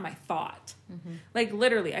last time I thought. Like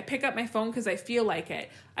literally, I pick up my phone because I feel like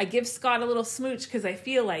it. I give Scott a little smooch because I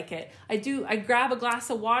feel like it. I grab a glass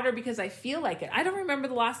of water because I feel like it. I don't remember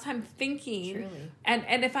the last time thinking. Truly.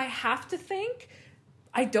 And if I have to think,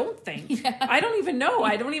 I don't think. I don't even know.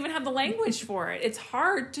 I don't even have the language for it. It's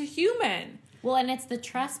hard to human. Well, and it's the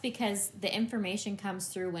trust, because the information comes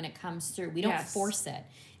through when it comes through. We don't force it.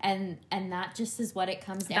 And that just is what it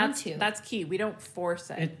comes down to. That's key. We don't force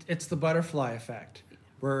it. It's the butterfly effect,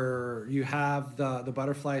 where you have the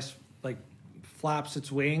butterfly like flaps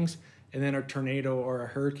its wings, and then a tornado or a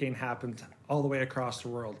hurricane happens all the way across the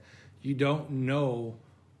world. You don't know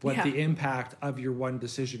what the impact of your one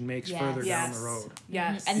decision makes further down the road.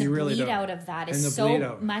 Yes. And you the really bleed don't. out of that is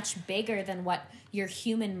so much bigger than what your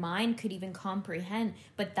human mind could even comprehend.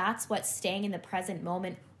 But that's what staying in the present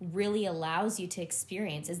moment really allows you to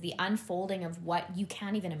experience, is the unfolding of what you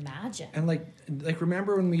can't even imagine. And like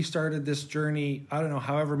remember when we started this journey, I don't know,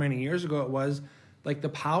 however many years ago it was, like the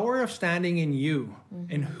power of standing in you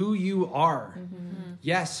and who you are.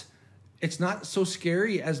 Yes, it's not so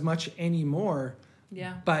scary as much anymore,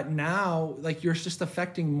 Yeah. But now, like, you're just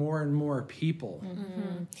affecting more and more people.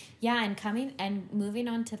 Yeah, and moving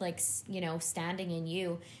on to, like, standing in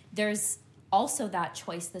you, there's also that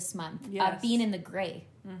choice this month of being in the gray,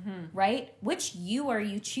 right? Which you are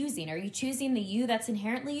you choosing? Are you choosing the you that's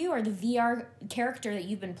inherently you, or the VR character that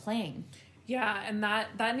you've been playing? Yeah, and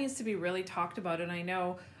that needs to be really talked about. And I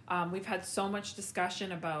know we've had so much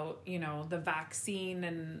discussion about, the vaccine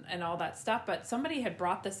and all that stuff, but somebody had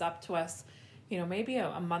brought this up to us, maybe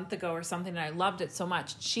a month ago or something, and I loved it so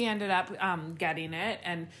much. She ended up getting it,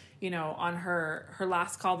 and on her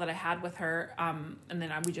last call that I had with her, and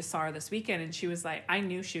then we just saw her this weekend, and she was like, I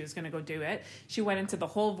knew she was going to go do it. She went into the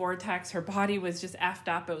whole vortex. Her body was just effed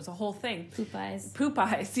up. It was a whole thing. Poop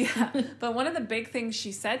eyes, yeah. But one of the big things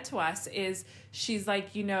she said to us is, she's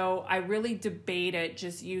like, I really debated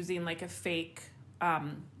just using like a fake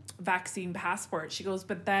vaccine passport. She goes,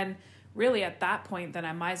 but then really at that point, then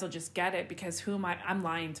I might as well just get it, because I'm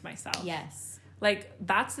lying to myself. Yes. Like,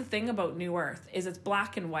 that's the thing about New Earth, is it's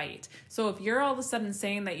black and white. So if you're all of a sudden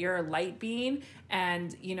saying that you're a light being,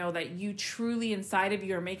 and that you truly inside of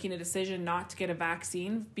you are making a decision not to get a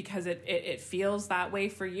vaccine because it feels that way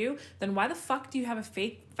for you, then why the fuck do you have a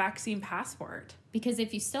fake vaccine passport? Because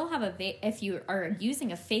if you still have if you are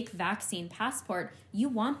using a fake vaccine passport, you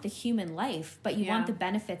want the human life, but you want the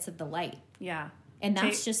benefits of the light. Yeah. And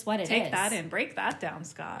that's just what it is. Take that in. Break that down,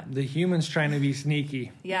 Scott. The human's trying to be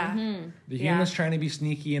sneaky. Yeah. The human's trying to be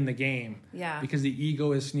sneaky in the game. Yeah. Because the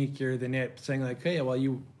ego is sneakier than it, saying like, hey, well,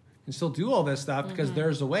 you can still do all this stuff because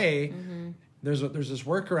there's a way. There's this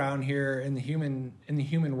workaround here in the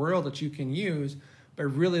human world that you can use. But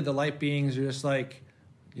really, the light beings are just like,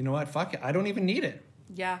 you know what? Fuck it. I don't even need it.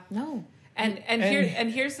 Yeah. No. And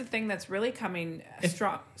here's the thing that's really coming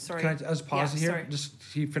strong. Sorry. Can I just pause here? Sorry. Just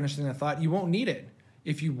keep finishing the thought. You won't need it.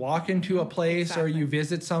 If you walk into a place or you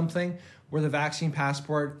visit something where the vaccine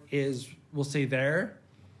passport we'll say they're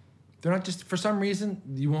not just, for some reason,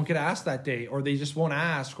 you won't get asked that day, or they just won't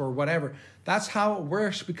ask, or whatever. That's how it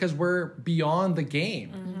works, because we're beyond the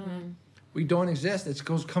game. We don't exist.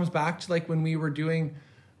 Comes back to like when we're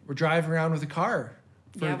driving around with a car.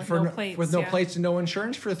 With no plates and no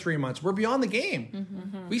insurance for 3 months. We're beyond the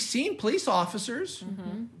game. We've seen police officers.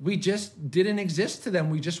 We just didn't exist to them.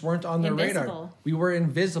 We just weren't on their radar. We were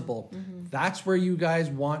invisible. That's where you guys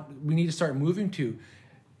we need to start moving to.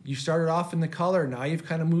 You started off in the color. Now you've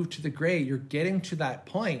kind of moved to the gray. You're getting to that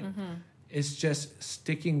point. It's just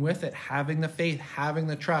sticking with it, having the faith, having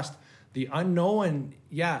the trust. The unknown,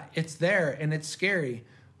 yeah, it's there and it's scary,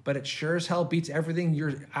 but it sure as hell beats everything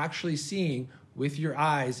you're actually seeing with your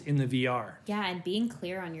eyes in the VR. Yeah, and being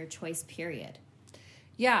clear on your choice, period.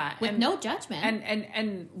 Yeah. With no judgment.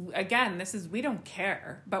 And again, we don't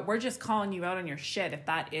care, but we're just calling you out on your shit if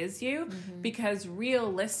that is you, because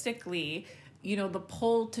realistically, the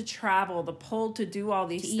pull to travel, the pull to do all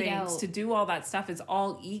these things, to do all that stuff is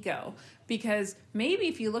all ego. Because maybe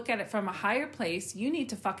if you look at it from a higher place, you need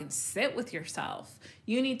to fucking sit with yourself.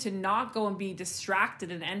 You need to not go and be distracted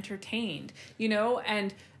and entertained,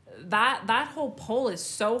 and that whole pull is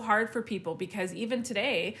so hard for people, because even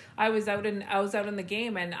today I was out in the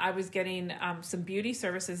game, and I was getting some beauty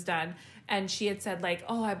services done, and she had said like,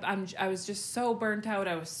 oh, I was just so burnt out.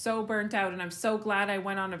 I was so burnt out, and I'm so glad I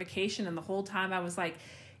went on a vacation. And the whole time I was like,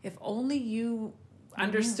 if only you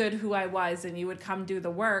understood who I was and you would come do the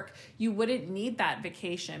work, you wouldn't need that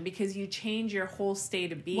vacation, because you change your whole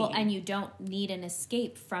state of being. Well, and you don't need an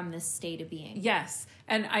escape from this state of being. Yes.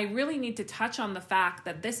 And I really need to touch on the fact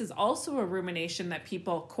that this is also a rumination that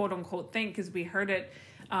people quote unquote think, because we heard it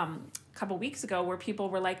a couple weeks ago where people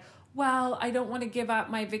were like, well, I don't want to give up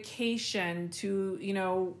my vacation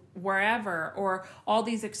to, wherever, or all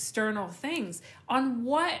these external things. On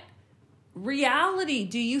what reality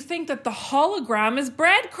do you think that the hologram is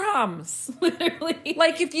breadcrumbs? Literally.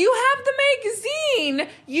 Like, if you have the magazine,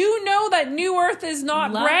 you know that New Earth is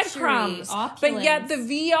not luxury, breadcrumbs. opulence. But yet the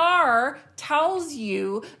VR tells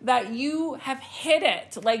you that you have hit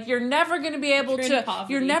it. Like, you're never going to be able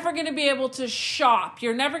you're never going to be able to shop.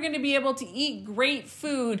 You're never going to be able to eat great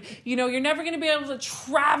food. You're never going to be able to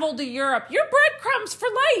travel to Europe. You're breadcrumbs for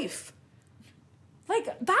life. Like,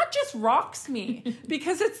 that just rocks me,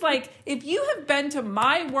 because it's like, if you have been to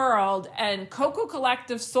my world and Coco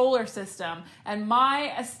Collective solar system and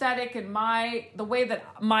my aesthetic and the way that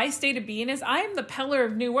my state of being is, I am the pillar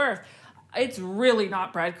of New Earth. It's really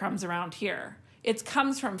not breadcrumbs around here. It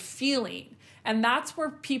comes from feeling. And that's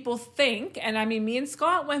where people think, and I mean, me and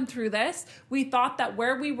Scott went through this. We thought that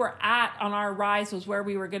where we were at on our rise was where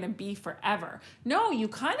we were going to be forever. No, you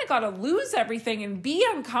kind of got to lose everything and be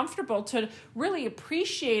uncomfortable to really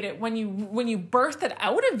appreciate it when you birth it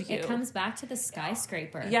out of you. It comes back to the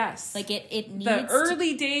skyscraper. Yes. Like it needs the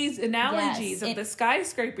early days analogies Yes, of the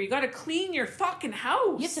skyscraper. You got to clean your fucking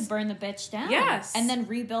house. You have to burn the bitch down. Yes. And then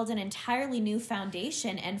rebuild an entirely new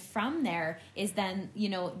foundation. And from there is then,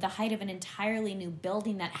 the height of an entirely new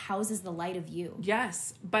building that houses the light of you.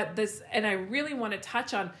 Yes. But and I really want to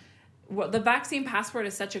touch on the vaccine passport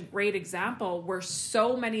is such a great example where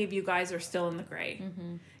so many of you guys are still in the gray.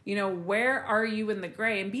 Mm-hmm. Where are you in the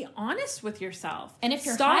gray? And be honest with yourself. And if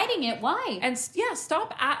you're hiding it, why? And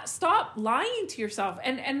stop lying to yourself.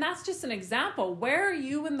 And that's just an example. Where are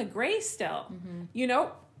you in the gray still?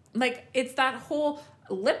 Mm-hmm. Like it's that whole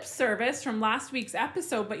lip service from last week's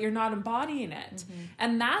episode, but you're not embodying it. Mm-hmm.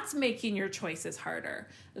 And that's making your choices harder.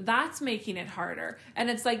 That's making it harder. And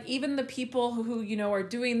it's like even the people who are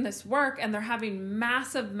doing this work and they're having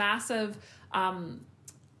massive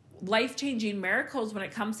life-changing miracles when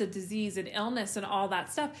it comes to disease and illness and all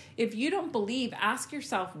that stuff. If you don't believe, ask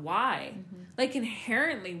yourself why. Mm-hmm. Like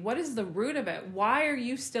inherently, what is the root of it? Why are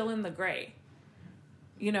you still in the gray?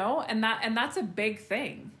 And that's a big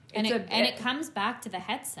thing. And it comes back to the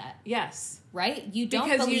headset. Yes. Right? You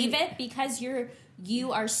don't believe it because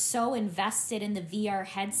you are so invested in the VR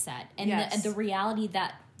headset and yes. the reality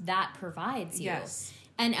that provides you. Yes.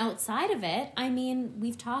 And outside of it, I mean,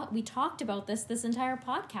 we talked about this entire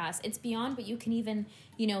podcast. It's beyond what you can even,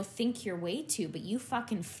 think your way to, but you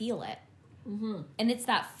fucking feel it. Mm-hmm. And it's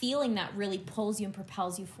that feeling that really pulls you and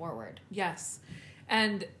propels you forward. Yes.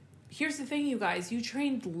 And here's the thing, you guys, you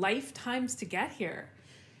trained lifetimes to get here.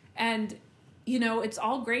 And, it's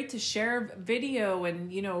all great to share video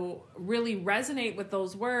and, really resonate with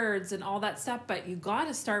those words and all that stuff, but you got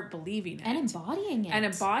to start believing it. And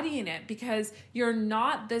embodying it. Because you're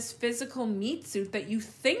not this physical meat suit that you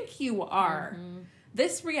think you are. Mm-hmm.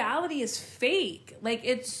 This reality is fake. Like,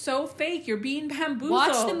 it's so fake. You're being bamboozled.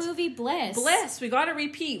 Watch the movie Bliss. We got to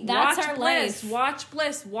repeat. That's watch our Bliss. life. Watch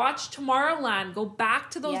Bliss. Watch Tomorrowland. Go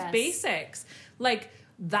back to those basics. Like,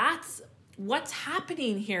 that's what's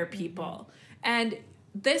happening here, people. Mm-hmm. And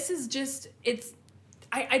this is just,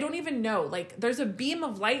 I don't even know. Like, there's a beam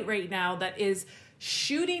of light right now that is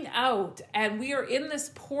shooting out, and we are in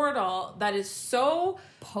this portal that is so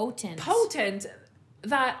potent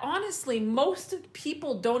that honestly, most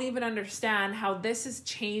people don't even understand how this is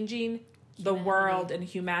changing the world and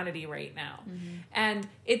humanity right now. Mm-hmm. And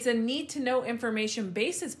it's a need to know information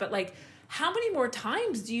basis, but like, how many more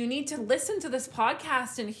times do you need to listen to this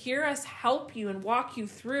podcast and hear us help you and walk you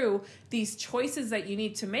through these choices that you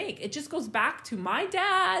need to make? It just goes back to my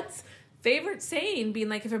dad's favorite saying, being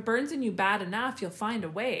like, if it burns in you bad enough, you'll find a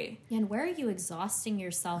way. And where are you exhausting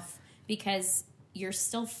yourself because you're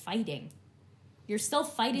still fighting? You're still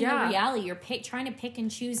fighting the reality. You're trying to pick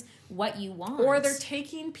and choose what you want. Or they're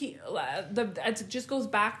taking it just goes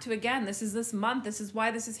back to, again, this month. This is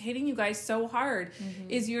why this is hitting you guys so hard. Mm-hmm.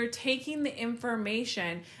 Is you're taking the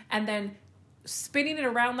information and then spinning it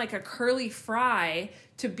around like a curly fry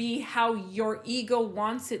to be how your ego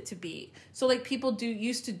wants it to be. So like people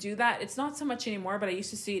used to do that. It's not so much anymore, but I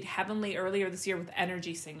used to see it heavily earlier this year with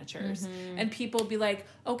energy signatures. Mm-hmm. And people be like,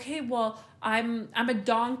 okay, well, I'm a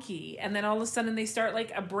donkey. And then all of a sudden they start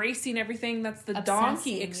like embracing everything that's the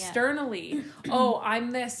donkey externally. Oh,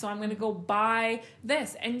 I'm this, so I'm going to go buy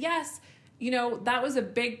this. And yes, that was a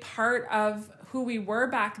big part of who we were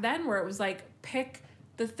back then, where it was like, pick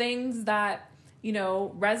the things that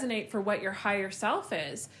resonate for what your higher self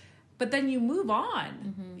is. But then you move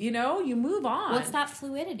on, mm-hmm. You move on. What's that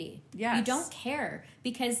fluidity? Yes. You don't care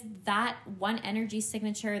because that one energy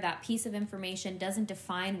signature, that piece of information doesn't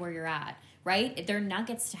define where you're at, right? They're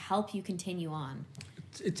nuggets to help you continue on.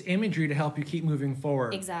 It's imagery to help you keep moving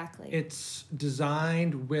forward. Exactly. It's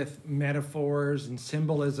designed with metaphors and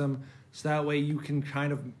symbolism so that way you can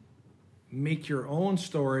kind of make your own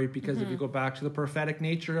story, because if you go back to the prophetic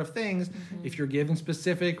nature of things, if you're given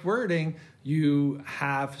specific wording, you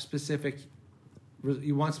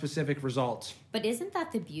want specific results. But isn't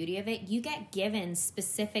that the beauty of it? You get given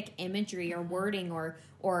specific imagery or wording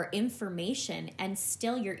or information, and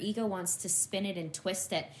still your ego wants to spin it and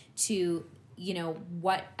twist it to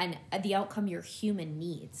the outcome your human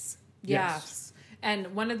needs. Yes.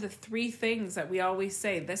 And one of the three things that we always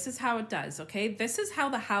say, this is how it does, okay? This is how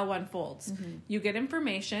the how unfolds. Mm-hmm. You get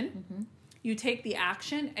information, you take the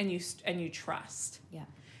action, and you trust. Yeah.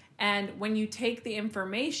 And when you take the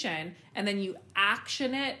information and then you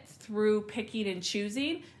action it through picking and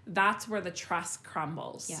choosing, that's where the trust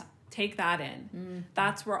crumbles. Yeah. Take that in.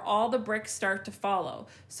 That's where all the bricks start to follow.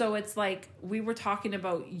 So it's like we were talking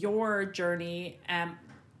about your journey, I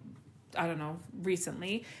don't know,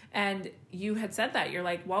 recently, and you had said that. You're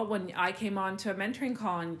like, well, when I came on to a mentoring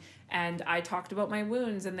call and I talked about my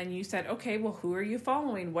wounds, and then you said, okay, well, who are you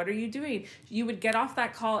following? What are you doing? You would get off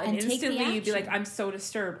that call and instantly you'd be like, I'm so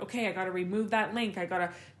disturbed. Okay, I got to remove that link. I got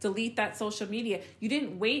to delete that social media. You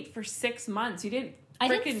didn't wait for 6 months. I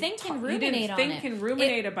didn't think and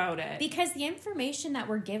ruminate about it. Because the information that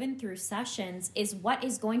we're given through sessions is what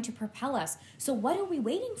is going to propel us. So what are we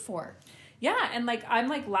waiting for? Yeah, and like I'm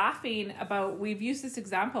like laughing about, we've used this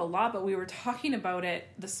example a lot, but we were talking about it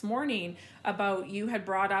this morning about, you had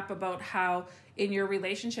brought up about how in your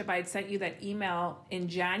relationship I had sent you that email in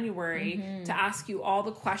January to ask you all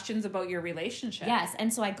the questions about your relationship. Yes,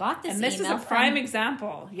 and so I got this email. And this is a prime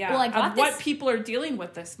example, of what people are dealing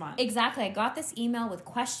with this month. Exactly. I got this email with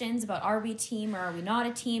questions about, are we a team or are we not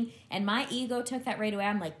a team? And my ego took that right away.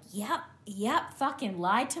 I'm like, yep, fucking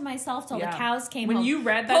lied to myself till the cows came home. When you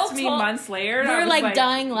read that to me months later, we were like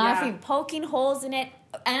dying laughing, poking holes in it,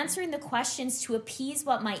 answering the questions to appease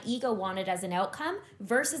what my ego wanted as an outcome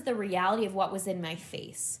versus the reality of what was in my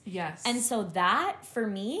face. Yes. And so that, for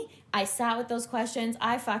me, I sat with those questions.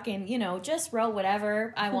 I fucking, just wrote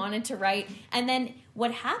whatever I wanted to write. And then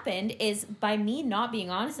what happened is, by me not being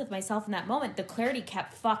honest with myself in that moment, the clarity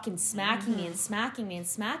kept fucking smacking me and smacking me and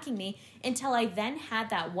smacking me until I then had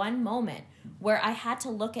that one moment where I had to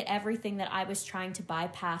look at everything that I was trying to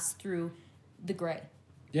bypass through the gray.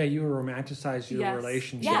 Yeah, you romanticize your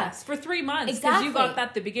relationship. Yes, for 3 months. Because you got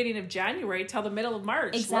that the beginning of January till the middle of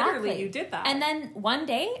March. Exactly. Literally, you did that. And then one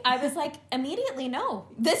day, I was like, immediately, no.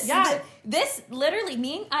 This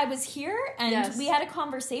literally, I was here, and we had a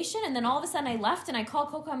conversation, and then all of a sudden I left, and I called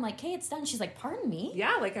Coco, I'm like, hey, it's done. She's like, pardon me?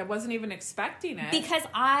 Yeah, like I wasn't even expecting it. Because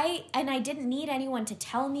I didn't need anyone to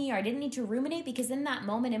tell me, or I didn't need to ruminate, because in that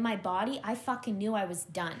moment in my body, I fucking knew I was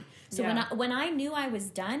done. So when I knew I was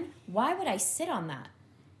done, why would I sit on that?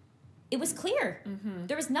 It was clear.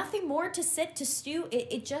 There was nothing more to sit, to stew.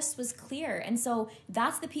 It just was clear. And so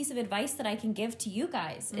that's the piece of advice that I can give to you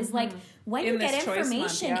guys is like, when you get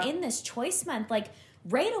information in this choice month, like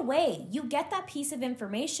right away, you get that piece of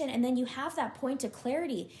information and then you have that point of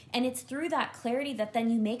clarity. And it's through that clarity that then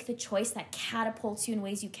you make the choice that catapults you in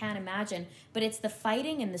ways you can't imagine. But it's the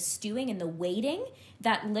fighting and the stewing and the waiting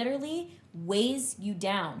that literally weighs you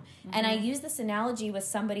down. And I use this analogy with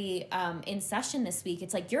somebody in session this week.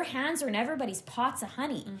 It's like your hands are in everybody's pots of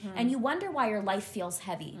honey and you wonder why your life feels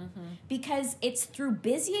heavy because it's through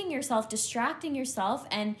busying yourself, distracting yourself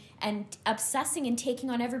and obsessing and taking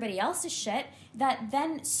on everybody else's shit that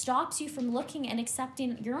then stops you from looking and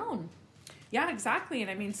accepting your own. Yeah, exactly. And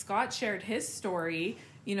I mean, Scott shared his story,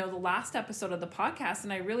 the last episode of the podcast,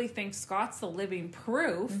 and I really think Scott's the living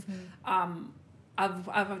proof of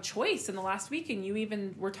a choice in the last week. And you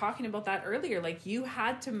even were talking about that earlier. Like, you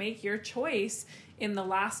had to make your choice in the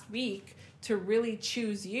last week to really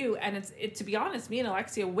choose you. And it's to be honest, me and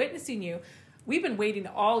Alexia witnessing you, we've been waiting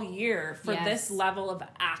all year for this level of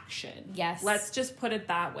action. Yes. Let's just put it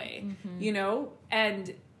that way,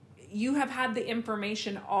 and you have had the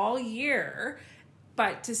information all year,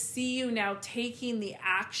 but to see you now taking the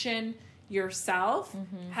action yourself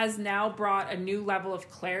has now brought a new level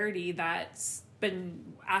of clarity that's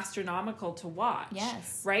been astronomical to watch.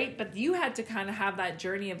 Yes. Right? But you had to kind of have that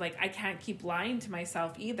journey of like, I can't keep lying to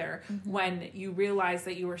myself either when you realized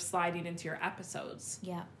that you were sliding into your episodes.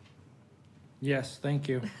 Yeah. Yes, thank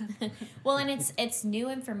you. Well, and it's new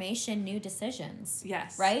information, new decisions.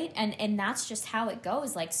 Yes. Right? And that's just how it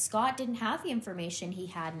goes. Like, Scott didn't have the information he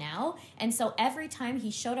had now. And so every time he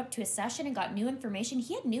showed up to a session and got new information,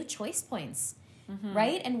 he had new choice points.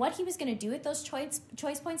 Right? And what he was going to do with those choice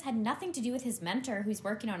points had nothing to do with his mentor who's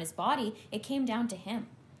working on his body. It came down to him.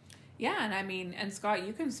 Yeah, and I mean, and Scott,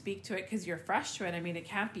 you can speak to it because you're fresh to it. I mean, it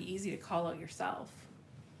can't be easy to call out yourself.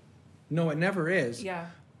 No, it never is. Yeah.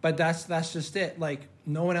 But that's just it. Like,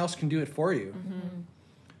 no one else can do it for you.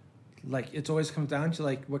 Like, it always comes down to,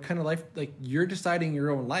 like, what kind of life, like, you're deciding your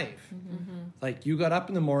own life. Like, you got up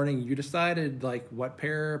in the morning, you decided, like, what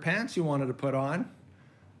pair of pants you wanted to put on.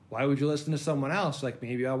 Why would you listen to someone else? Like,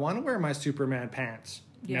 maybe I want to wear my Superman pants.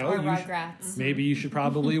 Yeah, or Rugrats. Maybe you should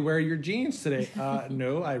probably wear your jeans today.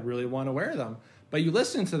 No, I really want to wear them. But you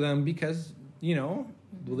listen to them because, well,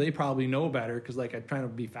 they probably know better because, like, I'm trying to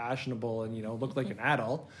be fashionable and, look like an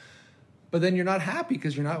adult. But then you're not happy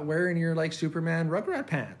because you're not wearing your, like, Superman Rugrat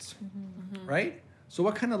pants, right? So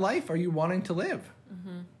what kind of life are you wanting to live?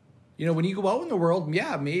 You know, when you go out in the world,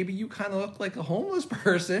 yeah, maybe you kind of look like a homeless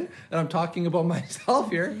person, and I'm talking about myself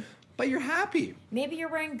here, but you're happy. Maybe you're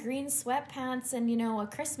wearing green sweatpants and, a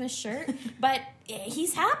Christmas shirt, but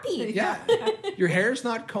he's happy. Yeah. Your hair's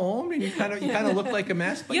not combed and you kind of look like a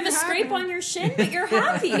mess, but you have a scrape on your shin, but you're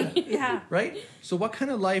happy. Yeah. Right? So what kind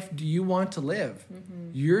of life do you want to live?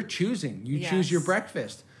 You're choosing. You choose your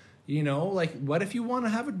breakfast. You know, like, what if you want to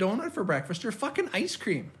have a donut for breakfast or fucking ice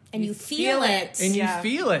cream? And you feel it. And you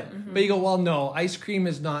feel it. But you go, well, no, ice cream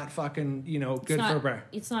is not fucking, good for breakfast.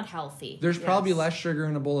 It's not healthy. There's probably less sugar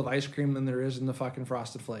in a bowl of ice cream than there is in the fucking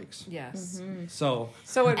Frosted Flakes. Yes. So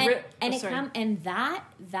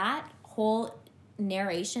that whole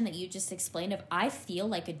narration that you just explained of I feel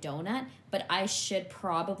like a donut, but I should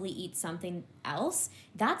probably eat something else.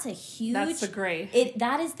 That's the gray.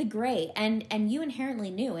 That is the gray. And you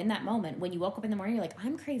inherently knew in that moment when you woke up in the morning, you're like,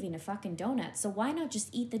 I'm craving a fucking donut. So why not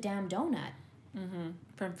just eat the damn donut?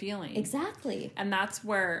 From feeling. Exactly. And that's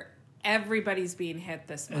where everybody's being hit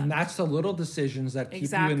this month. And that's the little decisions that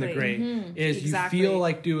keep you in the gray. Is you feel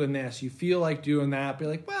like doing this, you feel like doing that, be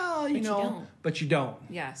like, well, but you don't.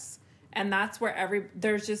 Yes. And that's where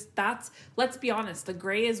let's be honest, the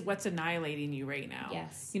gray is what's annihilating you right now.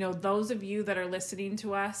 Yes. Those of you that are listening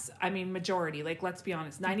to us, I mean, majority, like, let's be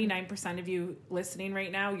honest, 99% of you listening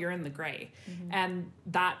right now, you're in the gray. And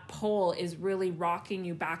that pole is really rocking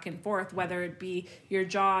you back and forth, whether it be your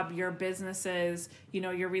job, your businesses,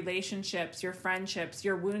 your relationships, your friendships,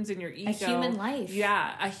 your wounds in your ego. A human life.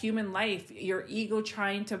 Yeah, a human life. Your ego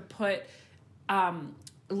trying to put,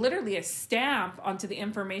 literally a stamp onto the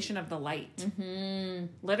information of the light.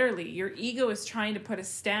 Literally, your ego is trying to put a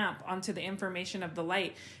stamp onto the information of the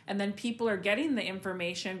light, and then people are getting the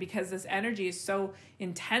information because this energy is so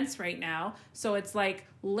intense right now. So it's like,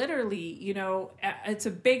 literally, it's a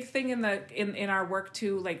big thing in our work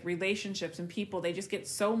too, like relationships and people. They just get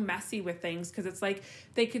so messy with things because it's like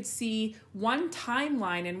they could see one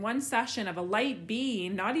timeline in one session of a light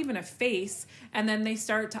being, not even a face, and then they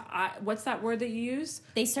start to what's that word that you use?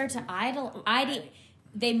 They start to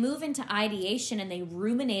they move into ideation and they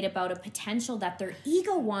ruminate about a potential that their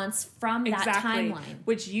ego wants from that timeline.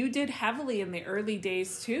 Which you did heavily in the early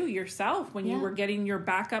days too yourself when you were getting your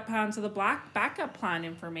backup plan to the backup plan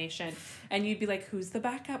information. And you'd be like, who's the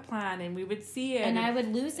backup plan? And we would see it. And I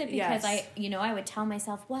would lose it because I would tell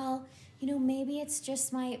myself, well, maybe it's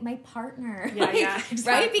just my partner. Yeah, exactly.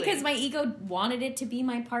 Right? Because my ego wanted it to be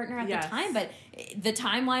my partner at the time. But the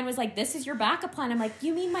timeline was like, this is your backup plan. I'm like,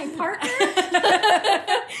 you mean my partner?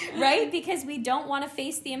 Right? Because we don't want to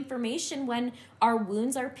face the information when our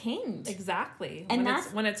wounds are pinged. Exactly. And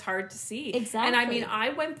when it's hard to see. Exactly. And I mean, I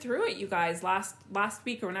went through it, you guys, last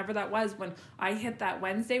week or whenever that was, when I hit that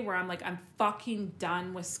Wednesday where I'm like, I'm fucking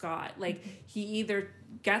done with Scott. Like, he either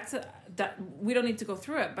gets that, we don't need to go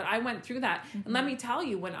through it, but I went through that. And let me tell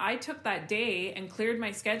you, when I took that day and cleared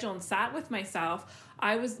my schedule and sat with myself,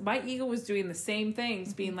 my ego was doing the same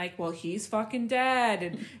things, being like, well, he's fucking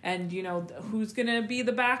dead, and who's gonna be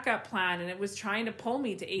the backup plan, and it was trying to pull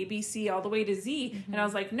me to ABC all the way to Z. And I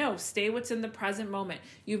was like, no, stay what's in the present moment.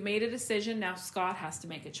 You've made a decision, now Scott has to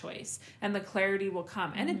make a choice, and the clarity will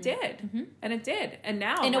come. And it did. And it did. And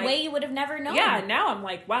now in a way you would have never known. Yeah, now I'm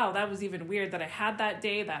like, wow, that was even weird that I had that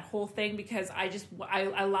day, that whole thing, because I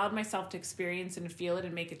allowed myself to experience and feel it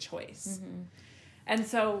and make a choice. And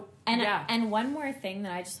so, And one more thing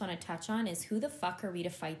that I just want to touch on is, who the fuck are we to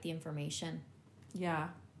fight the information? Yeah.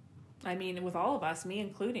 I mean, with all of us, me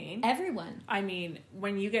including. Everyone. I mean,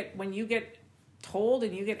 when you get told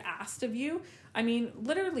and you get asked of you, I mean,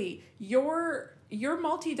 literally, you're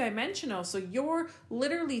multidimensional. So you're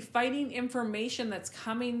literally fighting information that's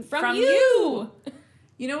coming from you.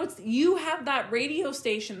 You have that radio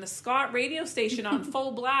station, the Scott radio station on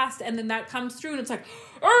full blast, and then that comes through and it's like,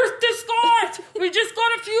 Earth to Scott! We just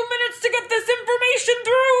got a few minutes to get this information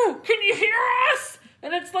through! Can you hear us?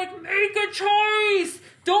 And it's like, make a choice!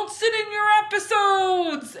 Don't sit in your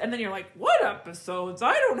episodes! And then you're like, what episodes?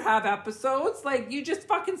 I don't have episodes. Like, you just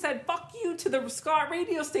fucking said fuck you to the Scott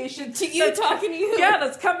radio station. To you, talking to you. Yeah,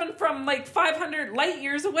 that's coming from like 500 light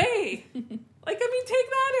years away. Like, I mean, take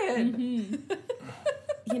that in.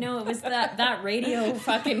 It was that radio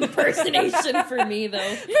fucking impersonation for me,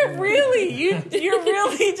 though. But really, you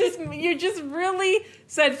just really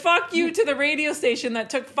said fuck you to the radio station that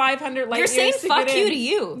took 500 light years to get in. You're saying fuck you to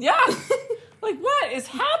you. Yeah. Like, what is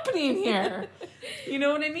happening here? You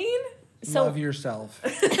know what I mean? Love yourself.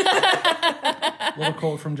 Little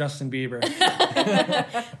quote from Justin Bieber.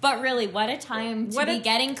 But really, what a time to be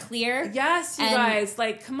getting clear. Yes, you guys.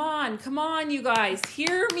 Like, come on, you guys.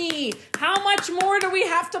 Hear me. How much more do we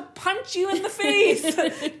have to punch you in the face?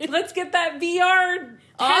 Let's get that VR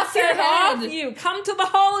off your headset head. off you. Come to the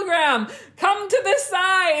hologram. Come to this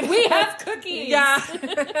side. We have cookies. Yeah.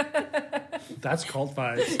 That's cult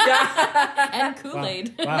vibes. And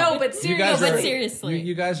Kool-Aid. Wow. No, but seriously.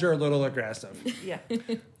 You guys are a little aggressive. Yeah.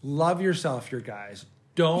 Love yourself, you guys.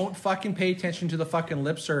 Don't fucking pay attention to the fucking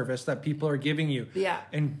lip service that people are giving you. Yeah.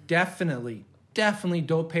 And definitely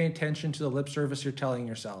don't pay attention to the lip service you're telling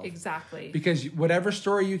yourself. Exactly. Because whatever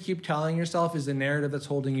story you keep telling yourself is the narrative that's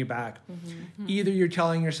holding you back. Mm-hmm. Either you're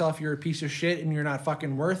telling yourself you're a piece of shit and you're not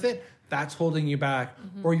fucking worth it, that's holding you back.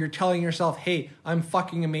 Mm-hmm. Or you're telling yourself, hey, I'm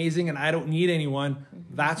fucking amazing and I don't need anyone,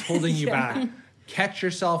 that's holding you back. Catch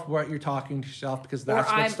yourself what you're talking to yourself, because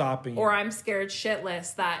that's what's stopping you. Or I'm scared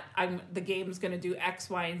shitless that the game's gonna do X,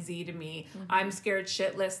 Y, and Z to me. I'm scared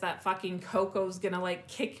shitless that fucking Coco's gonna like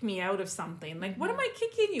kick me out of something. Like, what am I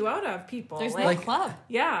kicking you out of, people? There's like, no club.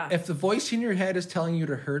 Yeah. If the voice in your head is telling you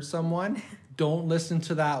to hurt someone, don't listen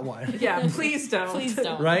to that one. Yeah, please don't. Please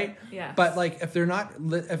don't. Right? Yeah. But like, if the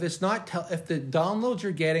downloads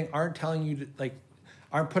you're getting aren't telling you to, like,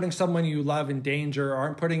 aren't putting someone you love in danger,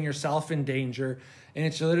 aren't putting yourself in danger, and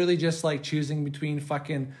it's literally just like choosing between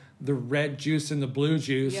fucking the red juice and the blue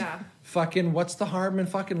juice. Yeah. Fucking, what's the harm in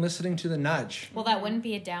fucking listening to the nudge? Well, that wouldn't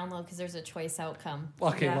be a download because there's a choice outcome.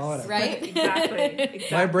 Okay, Yes. well, whatever. Right? Exactly.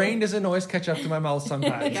 My brain doesn't always catch up to my mouth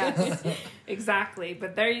sometimes. Yes, exactly.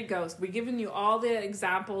 But there you go. So we're giving you all the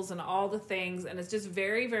examples and all the things, and it's just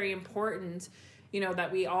very, very important,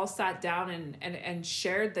 that we all sat down and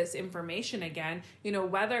shared this information again.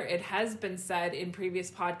 Whether it has been said in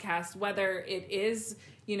previous podcasts, whether it is,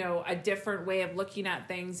 a different way of looking at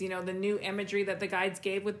things, the new imagery that the guides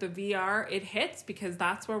gave with the VR, it hits because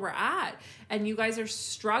that's where we're at. And you guys are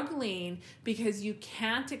struggling because you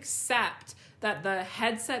can't accept that the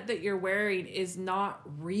headset that you're wearing is not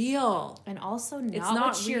real. And also not, It's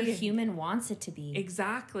not what your real. human wants it to be.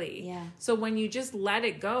 Exactly. Yeah. So when you just let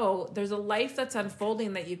it go, there's a life that's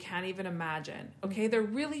unfolding that you can't even imagine. Okay? There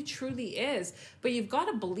really, truly is. But you've got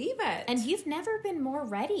to believe it. And you've never been more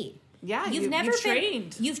ready. yeah, You've never you've been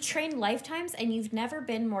trained. You've trained lifetimes, and you've never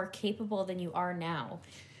been more capable than you are now.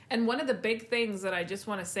 And one of the big things that I just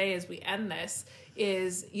want to say as we end this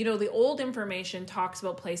is, the old information talks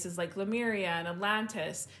about places like Lemuria and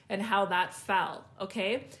Atlantis and how that fell,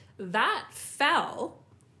 okay? That fell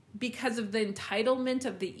because of the entitlement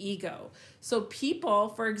of the ego. So people,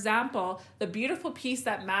 for example, the beautiful piece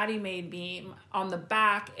that Maddie made me on the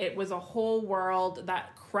back, it was a whole world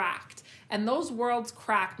that cracked. And those worlds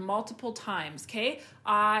cracked multiple times, okay?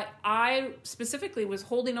 I specifically was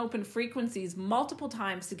holding open frequencies multiple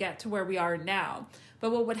times to get to where we are now.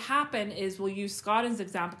 But what would happen is, we'll use Scott as an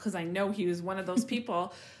example because I know he was one of those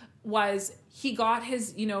people, was he got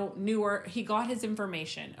his, he got his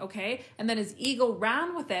information, okay? And then his ego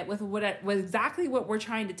ran with it, with exactly what we're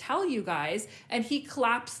trying to tell you guys, and he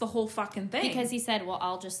collapsed the whole fucking thing. Because he said, well,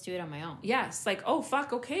 I'll just do it on my own. Yes, like, oh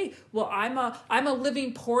fuck, okay. Well, I'm a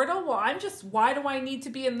living portal. Well, why do I need to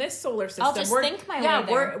be in this solar system? I'll just think my way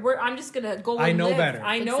there. I'm just gonna go and I know live. better.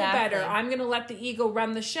 I know Exactly. better. I'm gonna let the ego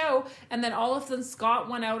run the show. And then all of a sudden Scott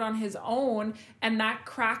went out on his own, and that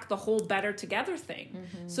cracked the whole better together thing.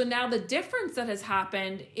 Mm-hmm. So now the difference that has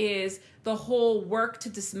happened is the whole work to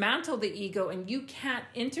dismantle the ego, and you can't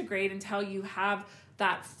integrate until you have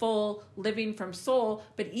that full living from soul.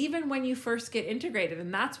 But even when you first get integrated,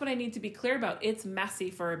 and that's what I need to be clear about, it's messy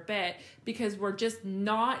for a bit because we're just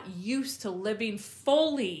not used to living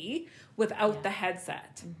fully without the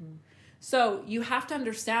headset. Mm-hmm. So you have to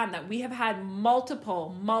understand that we have had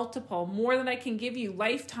multiple, more than I can give you,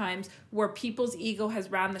 lifetimes where people's ego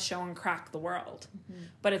has ran the show and cracked the world. Mm-hmm.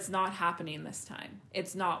 But it's not happening this time.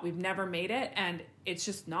 It's not. We've never made it, and it's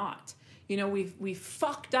just not. We've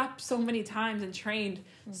fucked up so many times and trained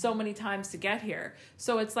so many times to get here.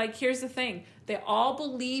 So it's like, here's the thing. They all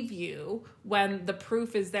believe you when the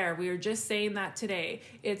proof is there. We were just saying that today.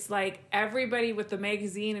 It's like everybody with the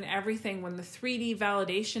magazine and everything, when the 3D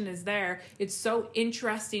validation is there, it's so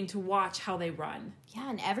interesting to watch how they run. Yeah,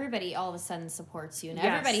 and everybody all of a sudden supports you, and Yes.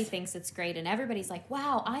 everybody thinks it's great, and everybody's like,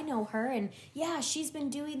 wow, I know her, and yeah, she's been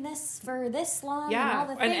doing this for this long, and all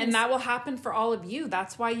the things. And that will happen for all of you.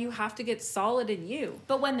 That's why you have to get solid in you.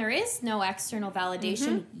 But when there is no external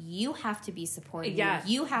validation, you have to be supporting Yes.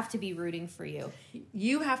 you. You have to be rooting for you.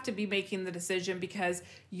 You have to be making the decision because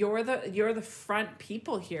you're the front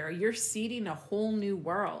people here. You're seeding a whole new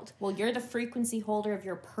world. Well, you're the frequency holder of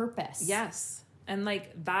your purpose. Yes. And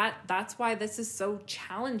like that's why this is so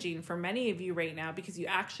challenging for many of you right now, because you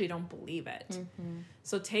actually don't believe it. Mm-hmm.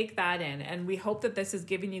 So take that in, and we hope that this is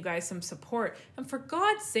giving you guys some support. And for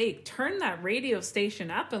God's sake, turn that radio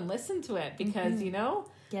station up and listen to it, because you know,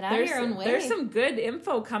 get out of your own way. There's some good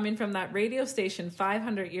info coming from that radio station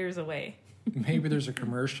 500 years away. Maybe there's a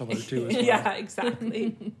commercial or two as well. Yeah,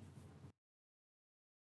 exactly.